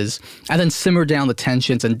grievances, and then simmer down the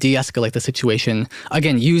tensions and de-escalate the situation,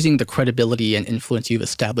 again, using the credibility and influence you've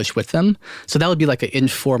established with them. So that would be like an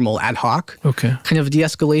informal, ad hoc kind of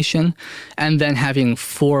de-escalation, and then having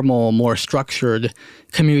formal, more structured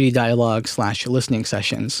community dialogue / listening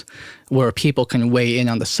sessions where people can weigh in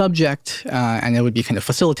on the subject, and it would be kind of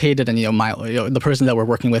facilitated, and the person that we're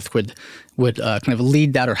working with would kind of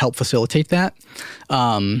lead that or help facilitate that.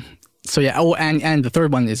 So yeah, and the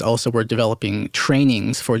third one is also we're developing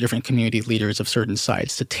trainings for different community leaders of certain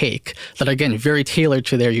sides to take that are, again, very tailored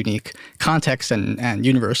to their unique context and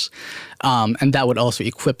universe. And that would also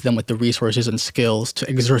equip them with the resources and skills to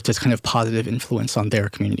exert this kind of positive influence on their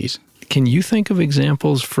communities. Can you think of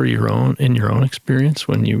examples in your own experience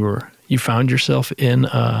when you found yourself in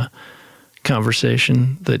a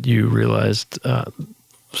conversation that you realized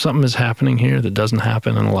something is happening here that doesn't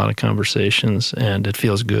happen in a lot of conversations, and it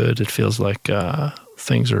feels good? It feels like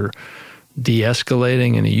things are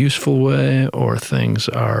de-escalating in a useful way, or things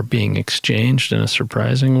are being exchanged in a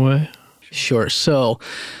surprising way? Sure. So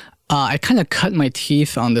I kind of cut my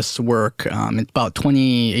teeth on this work in about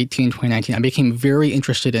 2018, 2019. I became very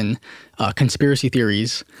interested in conspiracy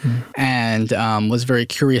theories and was very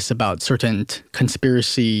curious about certain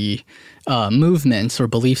conspiracy movements or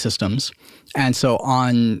belief systems. And so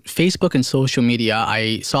on Facebook and social media,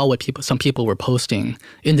 I saw what some people were posting,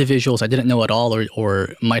 individuals I didn't know at all or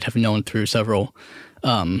might have known through several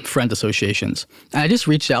friend associations. And I just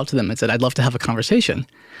reached out to them and said, I'd love to have a conversation.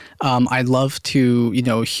 I'd love to,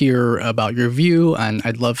 hear about your view, and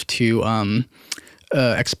I'd love to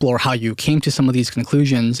explore how you came to some of these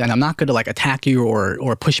conclusions. And I'm not going to attack you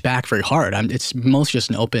or push back very hard. It's mostly just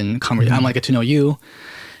an open conversation. I want to get to know you.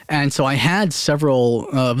 And so I had several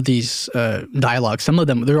of these dialogues. Some of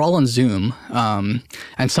them, they're all on Zoom, and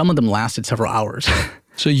some of them lasted several hours.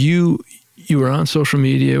 So you were on social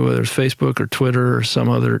media, whether it's Facebook or Twitter or some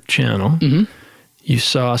other channel. You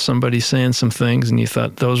saw somebody saying some things, and you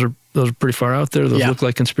thought, those are pretty far out there. Those look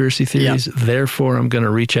like conspiracy theories. Therefore, I'm going to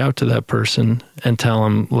reach out to that person and tell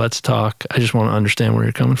them, let's talk. I just want to understand where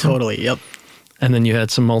you're coming from. Totally, yep. And then you had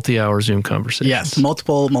some multi-hour Zoom conversations. Yes,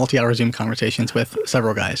 multiple multi-hour Zoom conversations with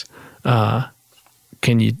several guys.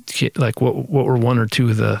 Can you, what were one or two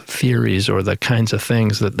of the theories or the kinds of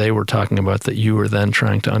things that they were talking about that you were then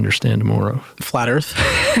trying to understand more of? Flat Earth,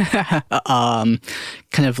 kind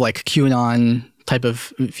of like QAnon type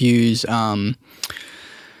of views. All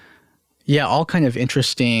kind of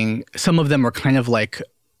interesting. Some of them were kind of like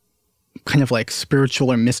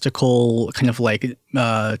spiritual or mystical, kind of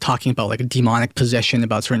talking about a demonic possession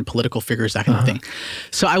about certain political figures, that kind of thing.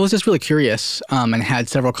 So I was just really curious and had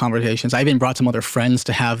several conversations. I even brought some other friends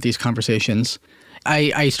to have these conversations.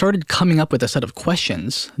 I started coming up with a set of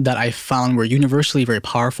questions that I found were universally very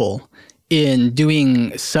powerful in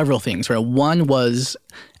doing several things. Right? One was,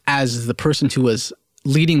 as the person who was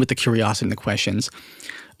leading with the curiosity and the questions,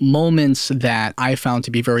 moments that I found to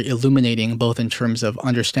be very illuminating, both in terms of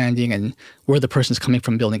understanding and where the person's coming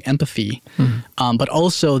from, building empathy, but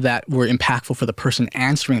also that were impactful for the person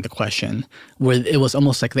answering the question, where it was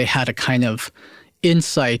almost like they had a kind of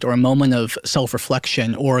insight or a moment of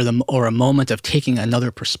self-reflection or a moment of taking another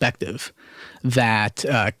perspective that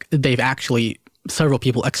they've actually, several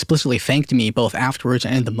people explicitly thanked me both afterwards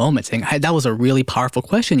and in the moment, saying, hey, that was a really powerful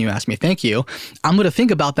question you asked me. Thank you. I'm going to think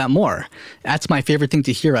about that more. That's my favorite thing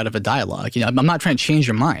to hear out of a dialogue. I'm not trying to change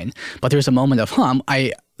your mind, but there's a moment of,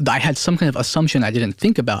 I had some kind of assumption I didn't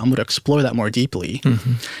think about. I'm going to explore that more deeply.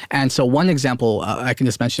 And so one example, I can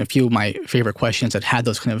just mention a few of my favorite questions that had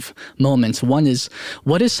those kind of moments. One is,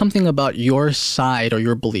 what is something about your side or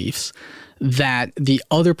your beliefs that the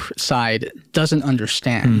other side doesn't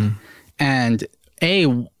understand? And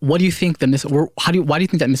what do you think why do you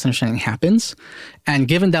think that misunderstanding happens? And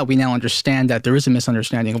given that we now understand that there is a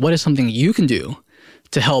misunderstanding, what is something you can do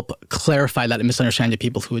to help clarify that misunderstanding to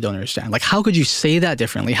people who don't understand? Like, how could you say that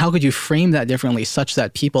differently? How could you frame that differently such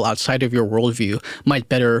that people outside of your worldview might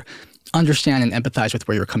better understand and empathize with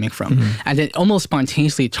where you're coming from? Mm-hmm. And it almost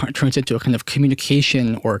spontaneously turns into a kind of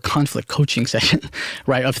communication or conflict coaching session,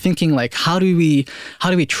 right? Of thinking like, how do we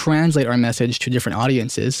translate our message to different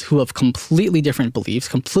audiences who have completely different beliefs,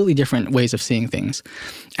 completely different ways of seeing things,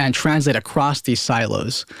 and translate across these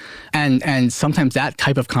silos? And sometimes that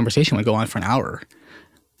type of conversation would go on for an hour.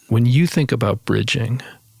 When you think about bridging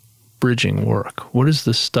work, what is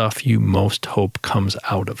the stuff you most hope comes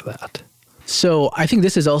out of that? So I think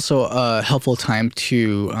this is also a helpful time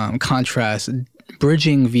to contrast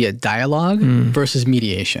bridging via dialogue versus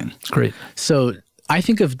mediation. Great. So I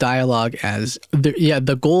think of dialogue as,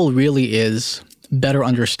 the goal really is better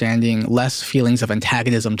understanding, less feelings of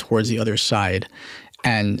antagonism towards the other side,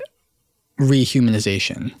 and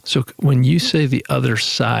rehumanization. So when you say the other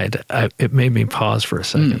side, it made me pause for a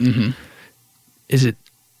second. Mm-hmm. Is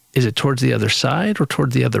it towards the other side or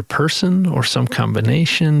toward the other person or some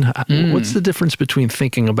combination? What's the difference between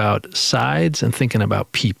thinking about sides and thinking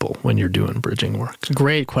about people when you're doing bridging work?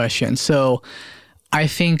 Great question. So I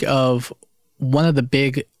think of one of the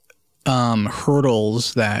big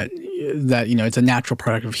hurdles that it's a natural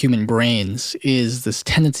product of human brains is this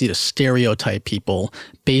tendency to stereotype people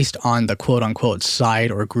based on the quote unquote side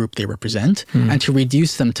or group they represent, and to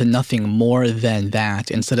reduce them to nothing more than that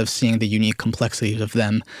instead of seeing the unique complexities of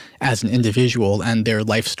them as an individual and their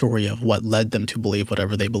life story of what led them to believe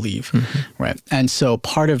whatever they believe, right? And so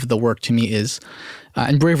part of the work to me is,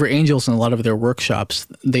 and Braver Angels in a lot of their workshops,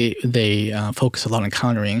 they focus a lot on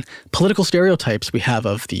countering political stereotypes we have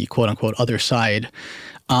of the quote unquote other side.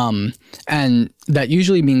 And that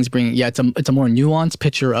usually means bringing, it's a more nuanced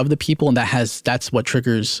picture of the people, and that's what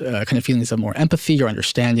triggers kind of feelings of more empathy or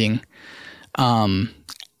understanding.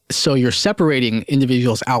 So you're separating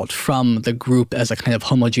individuals out from the group as a kind of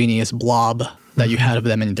homogeneous blob that you had of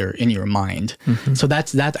them in your mind. Mm-hmm. So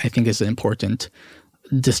that I think is an important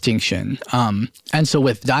distinction. And so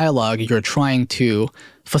with dialogue, you're trying to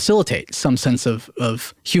facilitate some sense of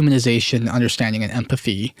humanization, understanding, and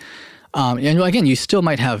empathy. And again, you still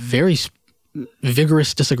might have very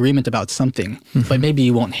vigorous disagreement about something, but maybe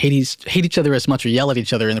you won't hate each other as much or yell at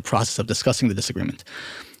each other in the process of discussing the disagreement.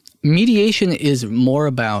 Mediation is more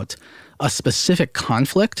about a specific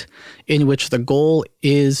conflict in which the goal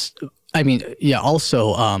is,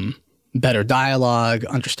 also better dialogue,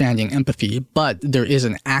 understanding, empathy, but there is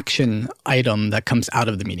an action item that comes out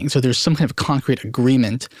of the meeting. So there's some kind of concrete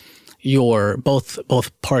agreement. Both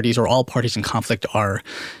parties or all parties in conflict are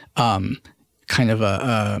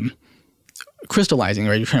crystallizing,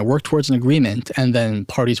 right? You're trying to work towards an agreement, and then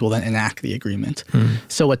parties will then enact the agreement.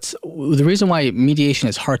 So it's the reason why mediation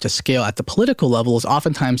is hard to scale at the political level is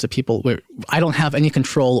oftentimes I don't have any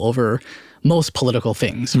control over most political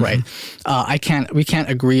things, right? We can't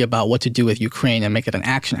agree about what to do with Ukraine and make it an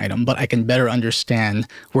action item, but I can better understand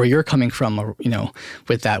where you're coming from,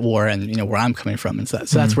 with that war, and where I'm coming from, and so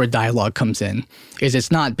that's where dialogue comes in.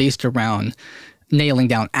 It's not based around nailing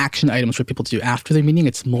down action items for people to do after the meeting.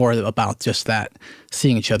 It's more about just that,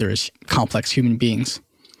 seeing each other as complex human beings.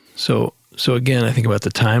 So again, I think about the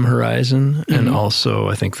time horizon, and also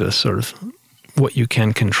I think the sort of what you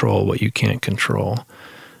can control, what you can't control.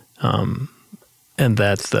 And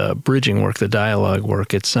that the bridging work, the dialogue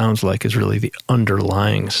work, it sounds like is really the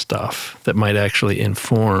underlying stuff that might actually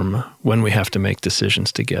inform when we have to make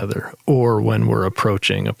decisions together, or when we're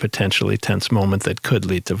approaching a potentially tense moment that could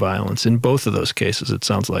lead to violence. In both of those cases, it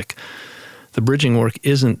sounds like the bridging work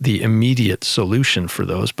isn't the immediate solution for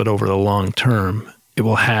those, but over the long term, it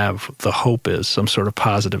will have, the hope is, some sort of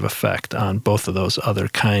positive effect on both of those other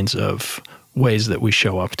kinds of ways that we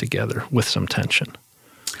show up together with some tension.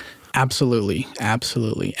 Absolutely.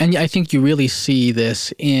 And I think you really see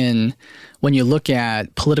this when you look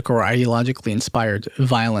at political or ideologically inspired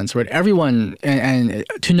violence, where everyone, and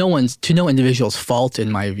to no individual's fault, in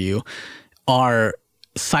my view, are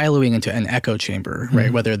siloing into an echo chamber,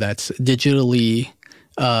 right? Whether that's digitally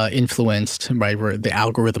influenced, right, where the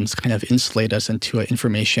algorithms kind of insulate us into an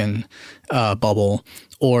information bubble,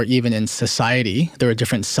 or even in society, there are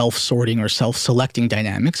different self-sorting or self-selecting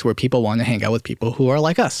dynamics where people want to hang out with people who are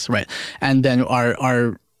like us, right? And then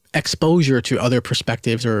our exposure to other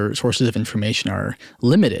perspectives or sources of information are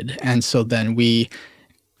limited. And so then we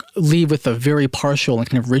leave with a very partial and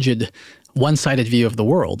kind of rigid, one-sided view of the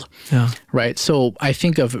world, right? So I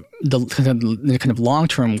think of the kind of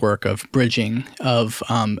long-term work of bridging, of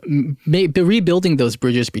rebuilding those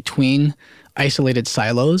bridges between isolated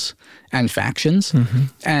silos and factions.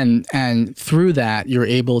 And through that, you're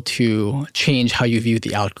able to change how you view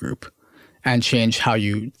the outgroup and change how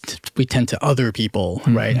we tend to other people,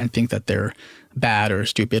 right? And think that they're bad or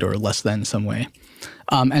stupid or less than in some way.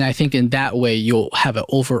 And I think in that way, you'll have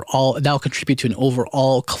that'll contribute to an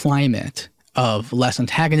overall climate of less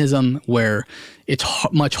antagonism, where it's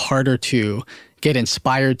much harder to get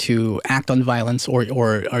inspired to act on violence or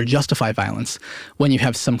justify violence when you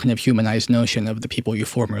have some kind of humanized notion of the people you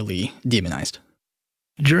formerly demonized.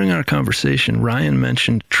 During our conversation, Ryan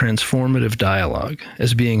mentioned transformative dialogue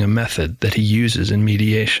as being a method that he uses in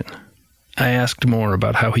mediation. I asked more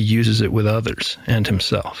about how he uses it with others and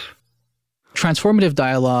himself. Transformative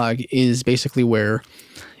dialogue is basically where,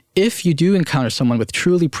 if you do encounter someone with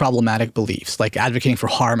truly problematic beliefs, like advocating for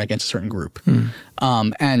harm against a certain group,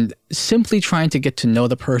 and simply trying to get to know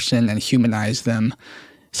the person and humanize them,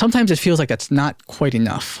 sometimes it feels like that's not quite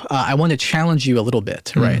enough. I want to challenge you a little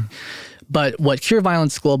bit, right? But what Cure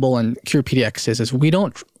Violence Global and Cure PDX is we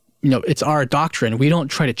don't, it's our doctrine. We don't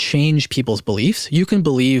try to change people's beliefs. You can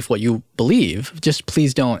believe what you believe, just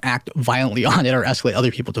please don't act violently on it or escalate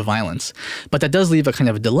other people to violence. But that does leave a kind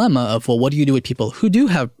of a dilemma of, well, what do you do with people who do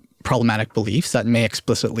have problematic beliefs that may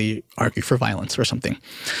explicitly argue for violence or something?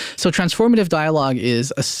 So transformative dialogue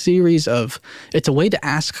is it's a way to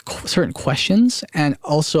ask certain questions and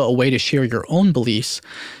also a way to share your own beliefs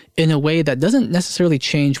in a way that doesn't necessarily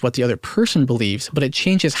change what the other person believes, but it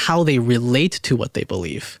changes how they relate to what they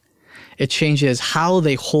believe. It changes how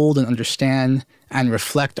they hold and understand and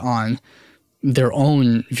reflect on their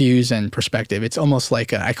own views and perspective. It's almost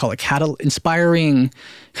like I call it inspiring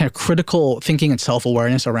kind of critical thinking and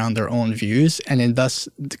self-awareness around their own views, and then thus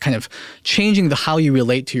kind of changing how you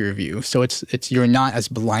relate to your view. So it's you're not as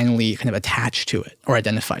blindly kind of attached to it or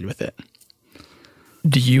identified with it.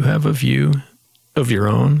 Do you have a view of your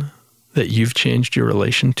own that you've changed your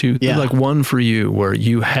relation to? Yeah. Like one for you where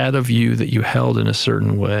you had a view that you held in a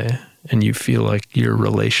certain way and you feel like your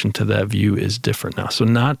relation to that view is different now. So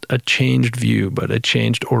not a changed view, but a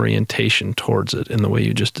changed orientation towards it in the way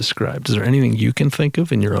you just described. Is there anything you can think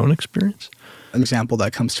of in your own experience? An example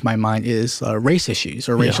that comes to my mind is race issues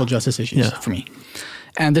or racial justice issues for me.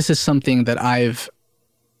 And this is something that I've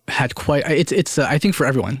had I think for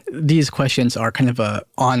everyone, these questions are kind of a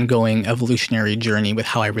ongoing evolutionary journey with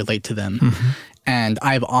how I relate to them. And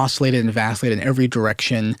I've oscillated and vacillated in every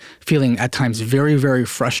direction, feeling at times very, very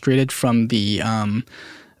frustrated from the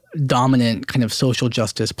dominant kind of social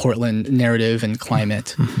justice Portland narrative and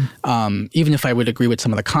climate. Even if I would agree with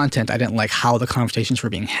some of the content, I didn't like how the conversations were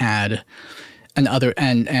being had.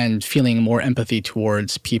 And feeling more empathy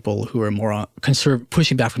towards people who are more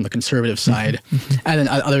pushing back from the conservative side. And then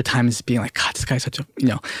other times being like, God, this guy's such a,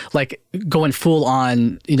 like going full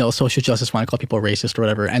on, social justice, want to call people racist or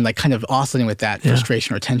whatever, and like kind of oscillating with that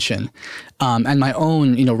frustration or tension. And my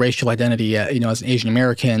own, racial identity, as an Asian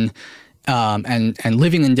American, and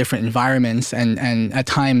living in different environments and at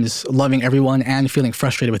times loving everyone and feeling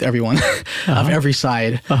frustrated with everyone of every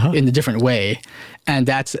side in a different way. And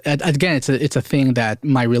that's, again, it's a thing that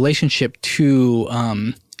my relationship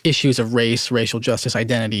to issues of race, racial justice,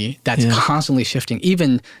 identity, that's constantly shifting.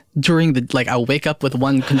 Even during I'll wake up with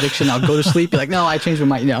one conviction, I'll go to sleep, be like, no, I changed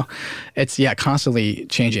my mind. It's, constantly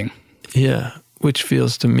changing. Yeah, which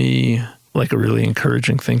feels to me like a really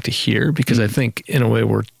encouraging thing to hear, because I think in a way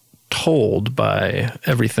we're told by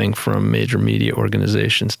everything from major media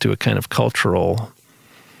organizations to a kind of cultural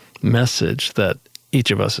message that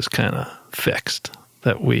each of us is kind of fixed,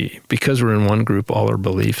 that because we're in one group, all our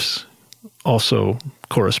beliefs also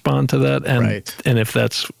correspond to that. And and if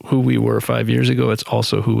that's who we were 5 years ago, it's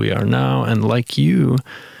also who we are now. And like you,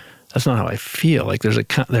 that's not how I feel. Like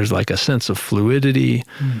there's like a sense of fluidity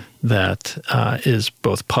that is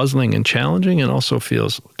both puzzling and challenging and also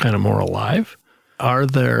feels kind of more alive. Are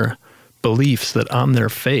there beliefs that on their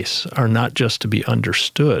face are not just to be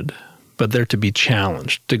understood, but they're to be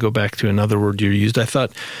challenged? To go back to another word you used, I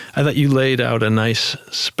thought you laid out a nice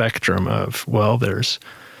spectrum of, there's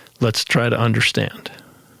let's try to understand.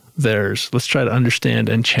 There's let's try to understand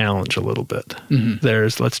and challenge a little bit.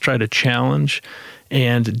 There's let's try to challenge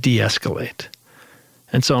and de-escalate.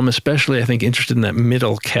 And so I'm especially, I think, interested in that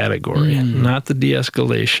middle category, not the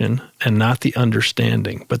de-escalation and not the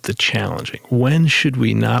understanding, but the challenging. When should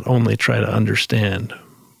we not only try to understand,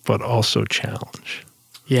 but also challenge?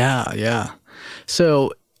 Yeah.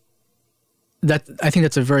 So I think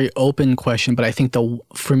that's a very open question, but I think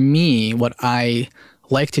for me, what I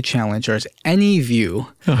like to challenge is any view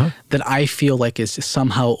that I feel like is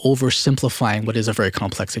somehow oversimplifying what is a very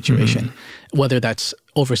complex situation, whether that's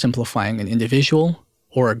oversimplifying an individual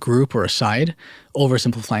or a group or a side,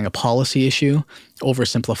 oversimplifying a policy issue,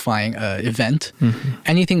 oversimplifying an event,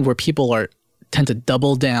 anything where people tend to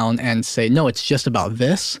double down and say, no, it's just about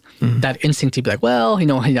this, that instinct to be like, well,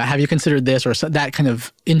 have you considered this? Or that kind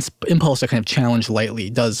of impulse to kind of challenge lightly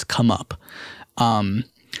does come up.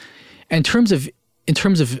 In terms of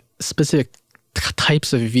specific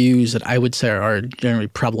types of views that I would say are generally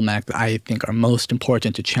problematic, that I think are most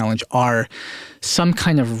important to challenge, are some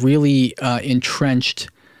kind of really entrenched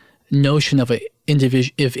notion of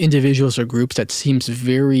individuals or groups that seems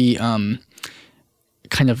very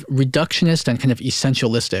kind of reductionist and kind of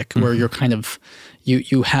essentialistic, where you're kind of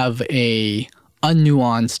you have a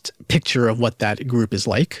unnuanced picture of what that group is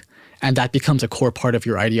like. And that becomes a core part of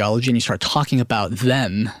your ideology, and you start talking about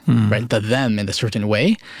them, right? The them in a certain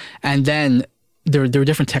way. And then there are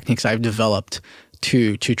different techniques I've developed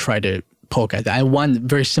to try to poke at that. One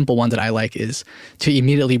very simple one that I like is to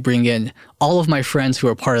immediately bring in all of my friends who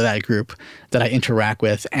are part of that group that I interact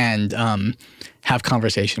with and have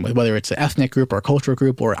conversation with, whether it's an ethnic group or a cultural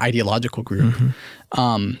group or ideological group.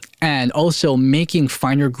 And also making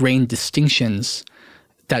finer grained distinctions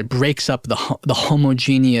that breaks up the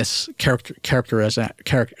homogeneous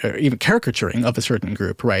even caricaturing of a certain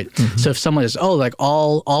group, right? So if someone is,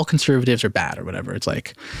 all conservatives are bad or whatever, it's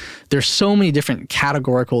like there's so many different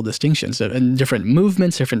categorical distinctions and different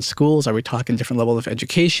movements, different schools. Are we talking different levels of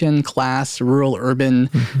education, class, rural, urban?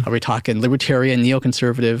 Are we talking libertarian,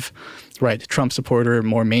 neoconservative, right? Trump supporter,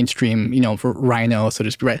 more mainstream, for Rhino, so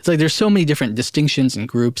to speak, right? It's like there's so many different distinctions and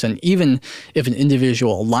groups, and even if an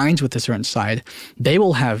individual aligns with a certain side, they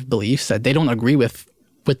will have beliefs that they don't agree with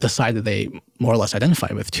the side that they more or less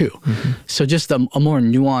identify with too. So just a more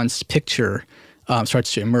nuanced picture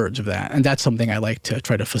starts to emerge of that, and that's something I like to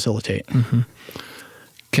try to facilitate.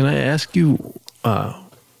 Can I ask you, what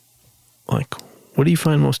do you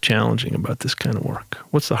find most challenging about this kind of work?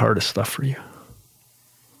 What's the hardest stuff for you?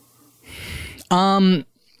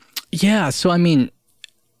 So I mean,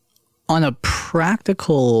 on a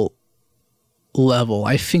practical level,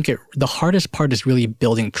 I think the hardest part is really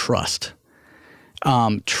building trust.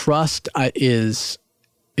 Trust is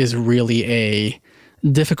really a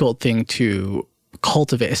difficult thing to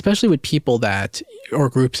cultivate, especially with people or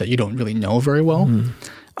groups that you don't really know very well.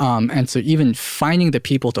 And so even finding the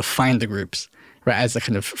people to find the groups, right, as the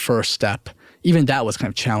kind of first step, even that was kind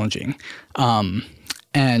of challenging.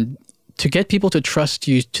 And to get people to trust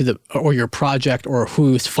you or your project, or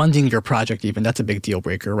who's funding your project even, that's a big deal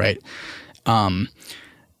breaker, right? To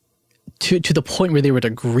the point where they would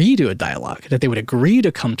agree to a dialogue, that they would agree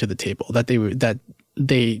to come to the table, that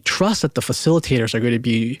they trust that the facilitators are going to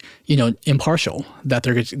be, impartial, that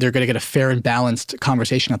they're going to get a fair and balanced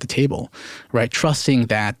conversation at the table, right? Trusting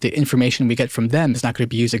that the information we get from them is not going to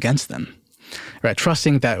be used against them. Right,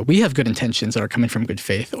 trusting that we have good intentions that are coming from good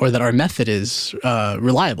faith, or that our method is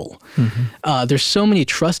reliable. There's so many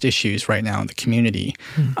trust issues right now in the community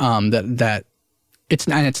that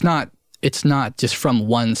it's not just from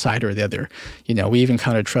one side or the other. We even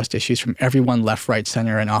encountered trust issues from everyone, left, right,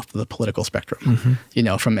 center, and off the political spectrum.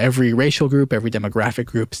 From every racial group, every demographic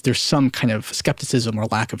group, there's some kind of skepticism or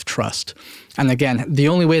lack of trust. And again, the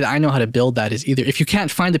only way that I know how to build that is either, if you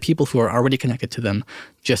can't find the people who are already connected to them,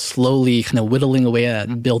 just slowly kind of whittling away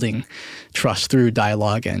at building trust through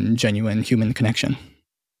dialogue and genuine human connection.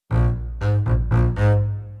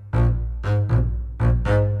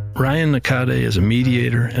 Ryan Nakade is a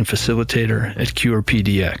mediator and facilitator at Cure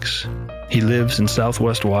PDX. He lives in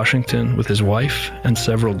Southwest Washington with his wife and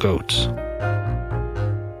several goats.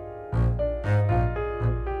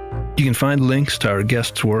 You can find links to our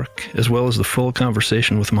guests' work, as well as the full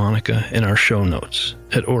conversation with Mónica, in our show notes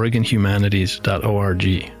at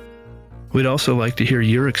OregonHumanities.org. We'd also like to hear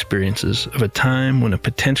your experiences of a time when a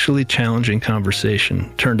potentially challenging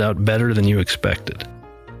conversation turned out better than you expected.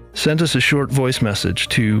 Send us a short voice message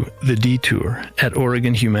to The Detour at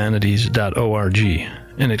OregonHumanities.org,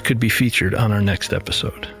 and it could be featured on our next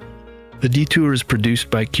episode. The Detour is produced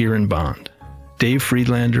by Kieran Bond. Dave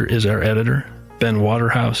Friedlander is our editor. Ben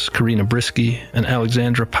Waterhouse, Karina Brisky, and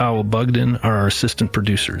Alexandra Powell-Bugden are our assistant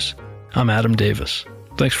producers. I'm Adam Davis.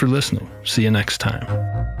 Thanks for listening. See you next time.